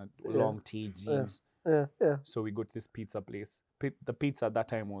hoodie and a Yeah. long tee, jeans. Yeah. Yeah. So we go to this pizza place. The pizza at that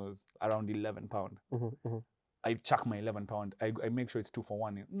time was around £11. Mm-hmm. I chuck my £11. I make sure it's 2 for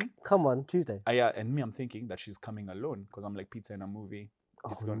 1. Come on, Tuesday. Yeah, and me, I'm thinking that she's coming alone because I'm like pizza in a movie.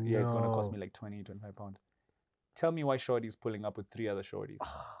 It's gonna cost me like £20-25. Tell me why Shorty's pulling up with 3 other Shorties.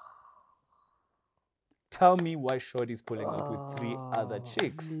 Tell me why Shorty's pulling up with 3 other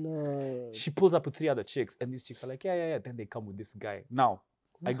chicks. No. She pulls up with 3 other chicks, and these chicks are like, yeah. Then they come with this guy. Now,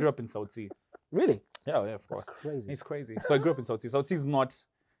 I grew up in South Sea. Really? Yeah, of That's course. crazy. It's crazy. So I grew up in South Sea. South Sea is not.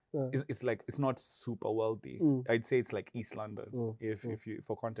 Yeah. It's not super wealthy. I'd say it's like East London. If you,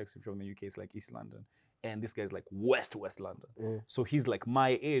 for context, if you're from the UK, it's like East London. And this guy's like West London. So he's like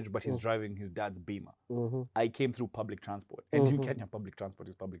my age, but he's driving his dad's Beamer. I came through public transport. And in Kenya, public transport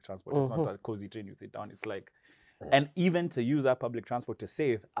is public transport. It's not a cozy train you sit down. It's like, and even to use that public transport to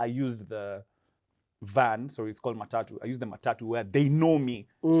save, I used the van, so it's called matatu. I used the matatu where they know me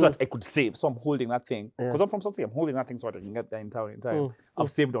so that I could save. So I'm holding that thing. Because I'm from South Sea, I'm holding that thing so that I can get there in time. I've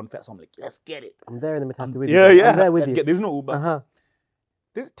saved on fare, so I'm like, let's get it. I'm there in the matatu with Yeah, you. yeah. I'm there with you. There's no Uber.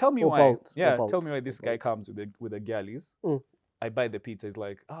 Tell me Or why. Bolt, Yeah, or Bolt, tell me why this or guy Bolt. comes with the galleys. I buy the pizza. He's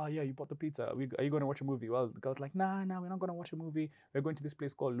like, oh yeah, you bought the pizza. Are you going to watch a movie? Well, the girl's like, nah, we're not going to watch a movie. We're going to this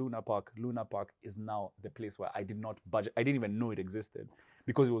place called Luna Park. Luna Park is now the place where I did not budget. I didn't even know it existed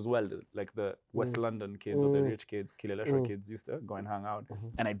because it was like the West London kids or the rich kids, Kileleshwa kids used to go and hang out.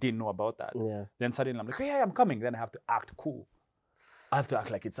 And I didn't know about that. Yeah. Then suddenly I'm like, oh, yeah, I'm coming. Then I have to act cool. I have to act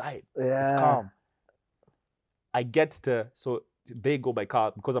like it's aight. Yeah. It's calm. I get to, so they go by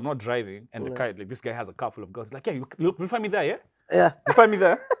car because I'm not driving, and the car, like this guy has a car full of girls. He's like, yeah, you'll find me there, yeah? Yeah. You'll find me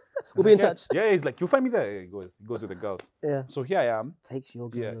there. We'll be in touch. Yeah, he's like, you'll find me there. He goes with the girls. Yeah. So here I am. Takes your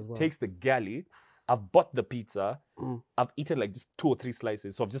girl as well. Takes the galley. I've bought the pizza. I've eaten like just 2 or 3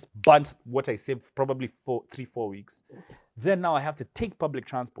 slices. So I've just burnt what I saved probably 3-4 weeks. Then now I have to take public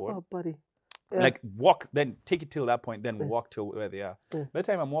transport. Oh, buddy. Yeah. Like walk, then take it till that point, then walk till where they are. By the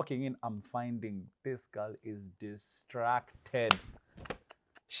time I'm walking in, I'm finding this girl is distracted.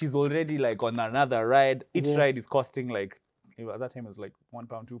 She's already like on another ride. Each ride is costing like, at that time it was like £1,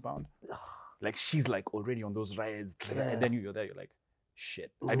 £2. Like she's like already on those rides. And then you're there, you're like, shit,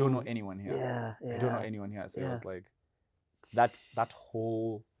 I don't know anyone here. Yeah. I don't know anyone here. So it was like, that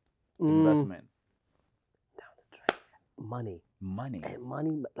whole investment. Down the drain.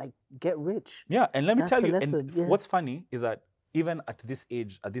 Money, like get rich. Yeah, and let me That's tell the you, lesson, and what's funny is that even at this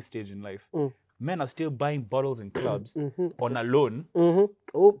stage in life, men are still buying bottles in clubs on a loan.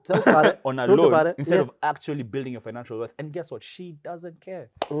 Oh, talk about it. On a Talk loan about it. instead of actually building your financial wealth. And guess what? She doesn't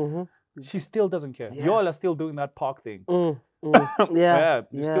care. She still doesn't care. Yeah. Y'all are still doing that park thing. Yeah.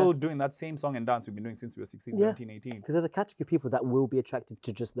 You're still doing that same song and dance we've been doing since we were 16, 17, 18. Because there's a category of people that will be attracted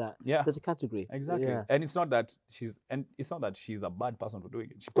to just that. Yeah. There's a category. Exactly. Yeah. And it's not that she's a bad person for doing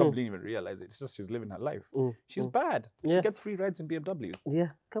it. She probably didn't even realize it. It's just she's living her life. She's bad. She Yeah. gets free rides in BMWs. Yeah.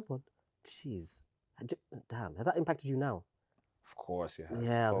 Come on. Jeez. Damn. Has that impacted you now? Of course, yeah.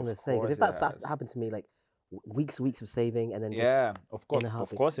 Yeah, I was going to say. Because if that happened to me, like weeks of saving and then just of course, in a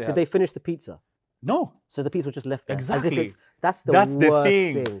heartbeat. of course, it Did has. they finish the pizza? No. So the pizza was just left there. Exactly. As if that's the That's the worst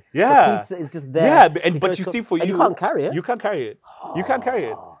thing. thing. Yeah. The pizza is just there. Yeah, but because you it's see, for and you, you can't carry it. You can't carry it. You can't carry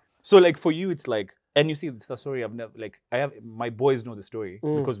it. So like for you, it's like, and you see, it's the story I've never, like, my boys know the story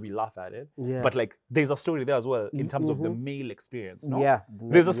because we laugh at it. Yeah. But like, there's a story there as well in terms of the male experience. No? Yeah.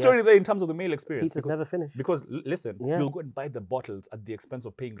 There's a story there in terms of the male experience. Pizza's never finished. Because listen, Yeah. you'll go and buy the bottles at the expense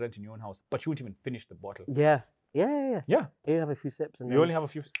of paying rent in your own house, but you won't even finish the bottle. Yeah. Yeah. You have a few sips and You then only have a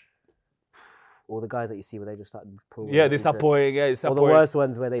few. or the guys that you see where they just start pouring. Yeah, it they start into- pouring. Yeah, they start Or the pouring. worst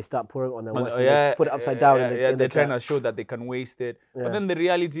ones where they start pouring on their worst. and Yeah, they put it upside down. Yeah, in the, yeah, in the they're trying to jar. show that they can waste it. Yeah. But then the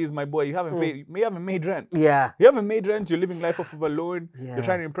reality is, my boy, you haven't made rent. Yeah. You haven't made rent. You're living life off of a loan. Yeah. You're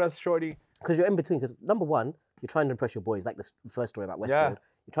trying to impress shorty. Because you're in between. Because number one, you're trying to impress your boys, like the first story about Westfield.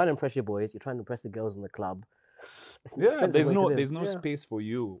 You're trying to impress your boys. You're trying to impress the girls in the club. It's an Yeah, expensive there's way to live. there's no Yeah. space for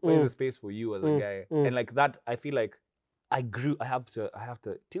you. Where's the space for you as a guy? And like that, I feel like I have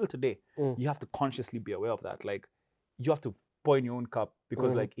to till today. You have to consciously be aware of that. Like you have to pour in your own cup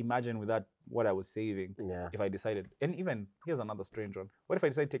because like imagine with that what I was saving. Yeah. If I decided, and even here's another strange one. What if I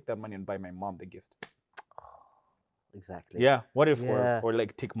decide to take that money and buy my mom the gift? Exactly. Yeah. What if Yeah. or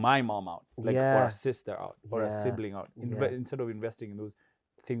like take my mom out, like or Yeah. a sister out, or a Yeah. sibling out, Yeah. instead of investing in those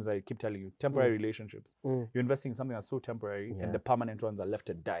things I keep telling you, temporary relationships. You're investing in something that's so temporary, Yeah. and the permanent ones are left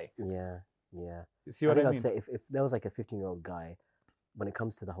to die. Yeah. Yeah. You see what I I'd mean? say if there was like a 15-year-old guy, when it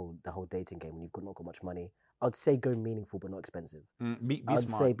comes to the whole dating game, when you've not got much money, I'd say go meaningful but not expensive. Be I'd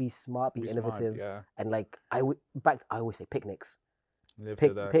smart. say be smart, be Smart, innovative, yeah. and like I always say picnics. Live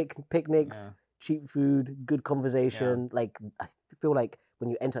to that. Picnics, Yeah. cheap food, good conversation. Like I feel like when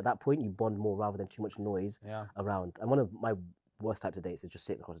you enter at that point, you bond more rather than too much noise Yeah. around. And one of my worst types of dates is just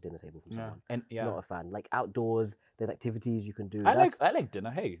sitting across the dinner table from Yeah. someone. And yeah. Not a fan. Like outdoors, there's activities you can do. I like dinner.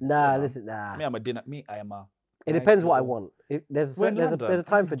 Hey. slow Nah, down. listen, nah. Me, I'm a dinner. Me, I am a. It nice depends what I little- want. There's We're in a London.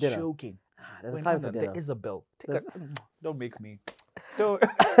 time I'm for dinner. Joking. There's We're a in time for London. dinner. The Isabel. There's- Don't make me.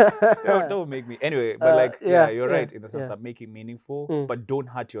 Don't make me. Anyway, but like, yeah, you're right in the sense yeah. that make it meaningful, but don't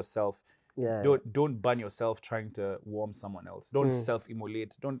hurt yourself. Yeah. Don't burn yourself trying to warm someone else. Don't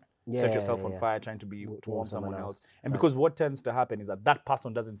self-immolate. Don't set yourself on fire trying to warm someone else. And because what tends to happen is that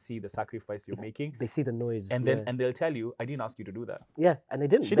person doesn't see the sacrifice you're making, They see the noise. and then and they'll tell you, "I didn't ask you to do that." yeah, and they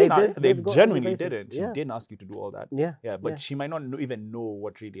didn't. She They didn't. They they've got genuinely other places. didn't. She Yeah. didn't ask you to do all that. Yeah. Yeah, but yeah. she might not even know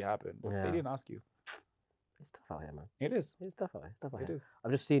what really happened. Yeah. They didn't ask you. It's tough out here, man. It is. It's tough out here. It's tough out It here. is.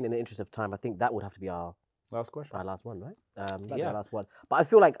 I've just seen, in the interest of time, I think that would have to be our Last question. last one, right? That'd be Yeah. our last one. But I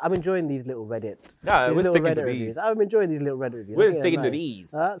feel like I'm enjoying these little Reddit. Yeah, these we're little sticking Reddit to reviews. these. I'm enjoying these little Reddit reviews. I We're think they're sticking to nice.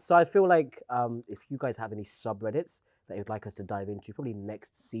 these. So I feel like if you guys have any subreddits that you'd like us to dive into, probably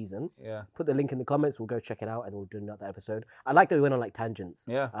next season, Yeah. put the link in the comments. We'll go check it out and we'll do another episode. I like that we went on like tangents.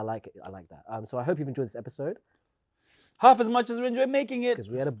 Yeah. I like it. I like that. So I hope you've enjoyed this episode Half as much as we enjoy making it. because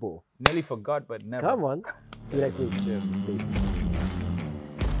we had a ball. Nearly forgot, but never. Come on. See you next week. Cheers. Peace.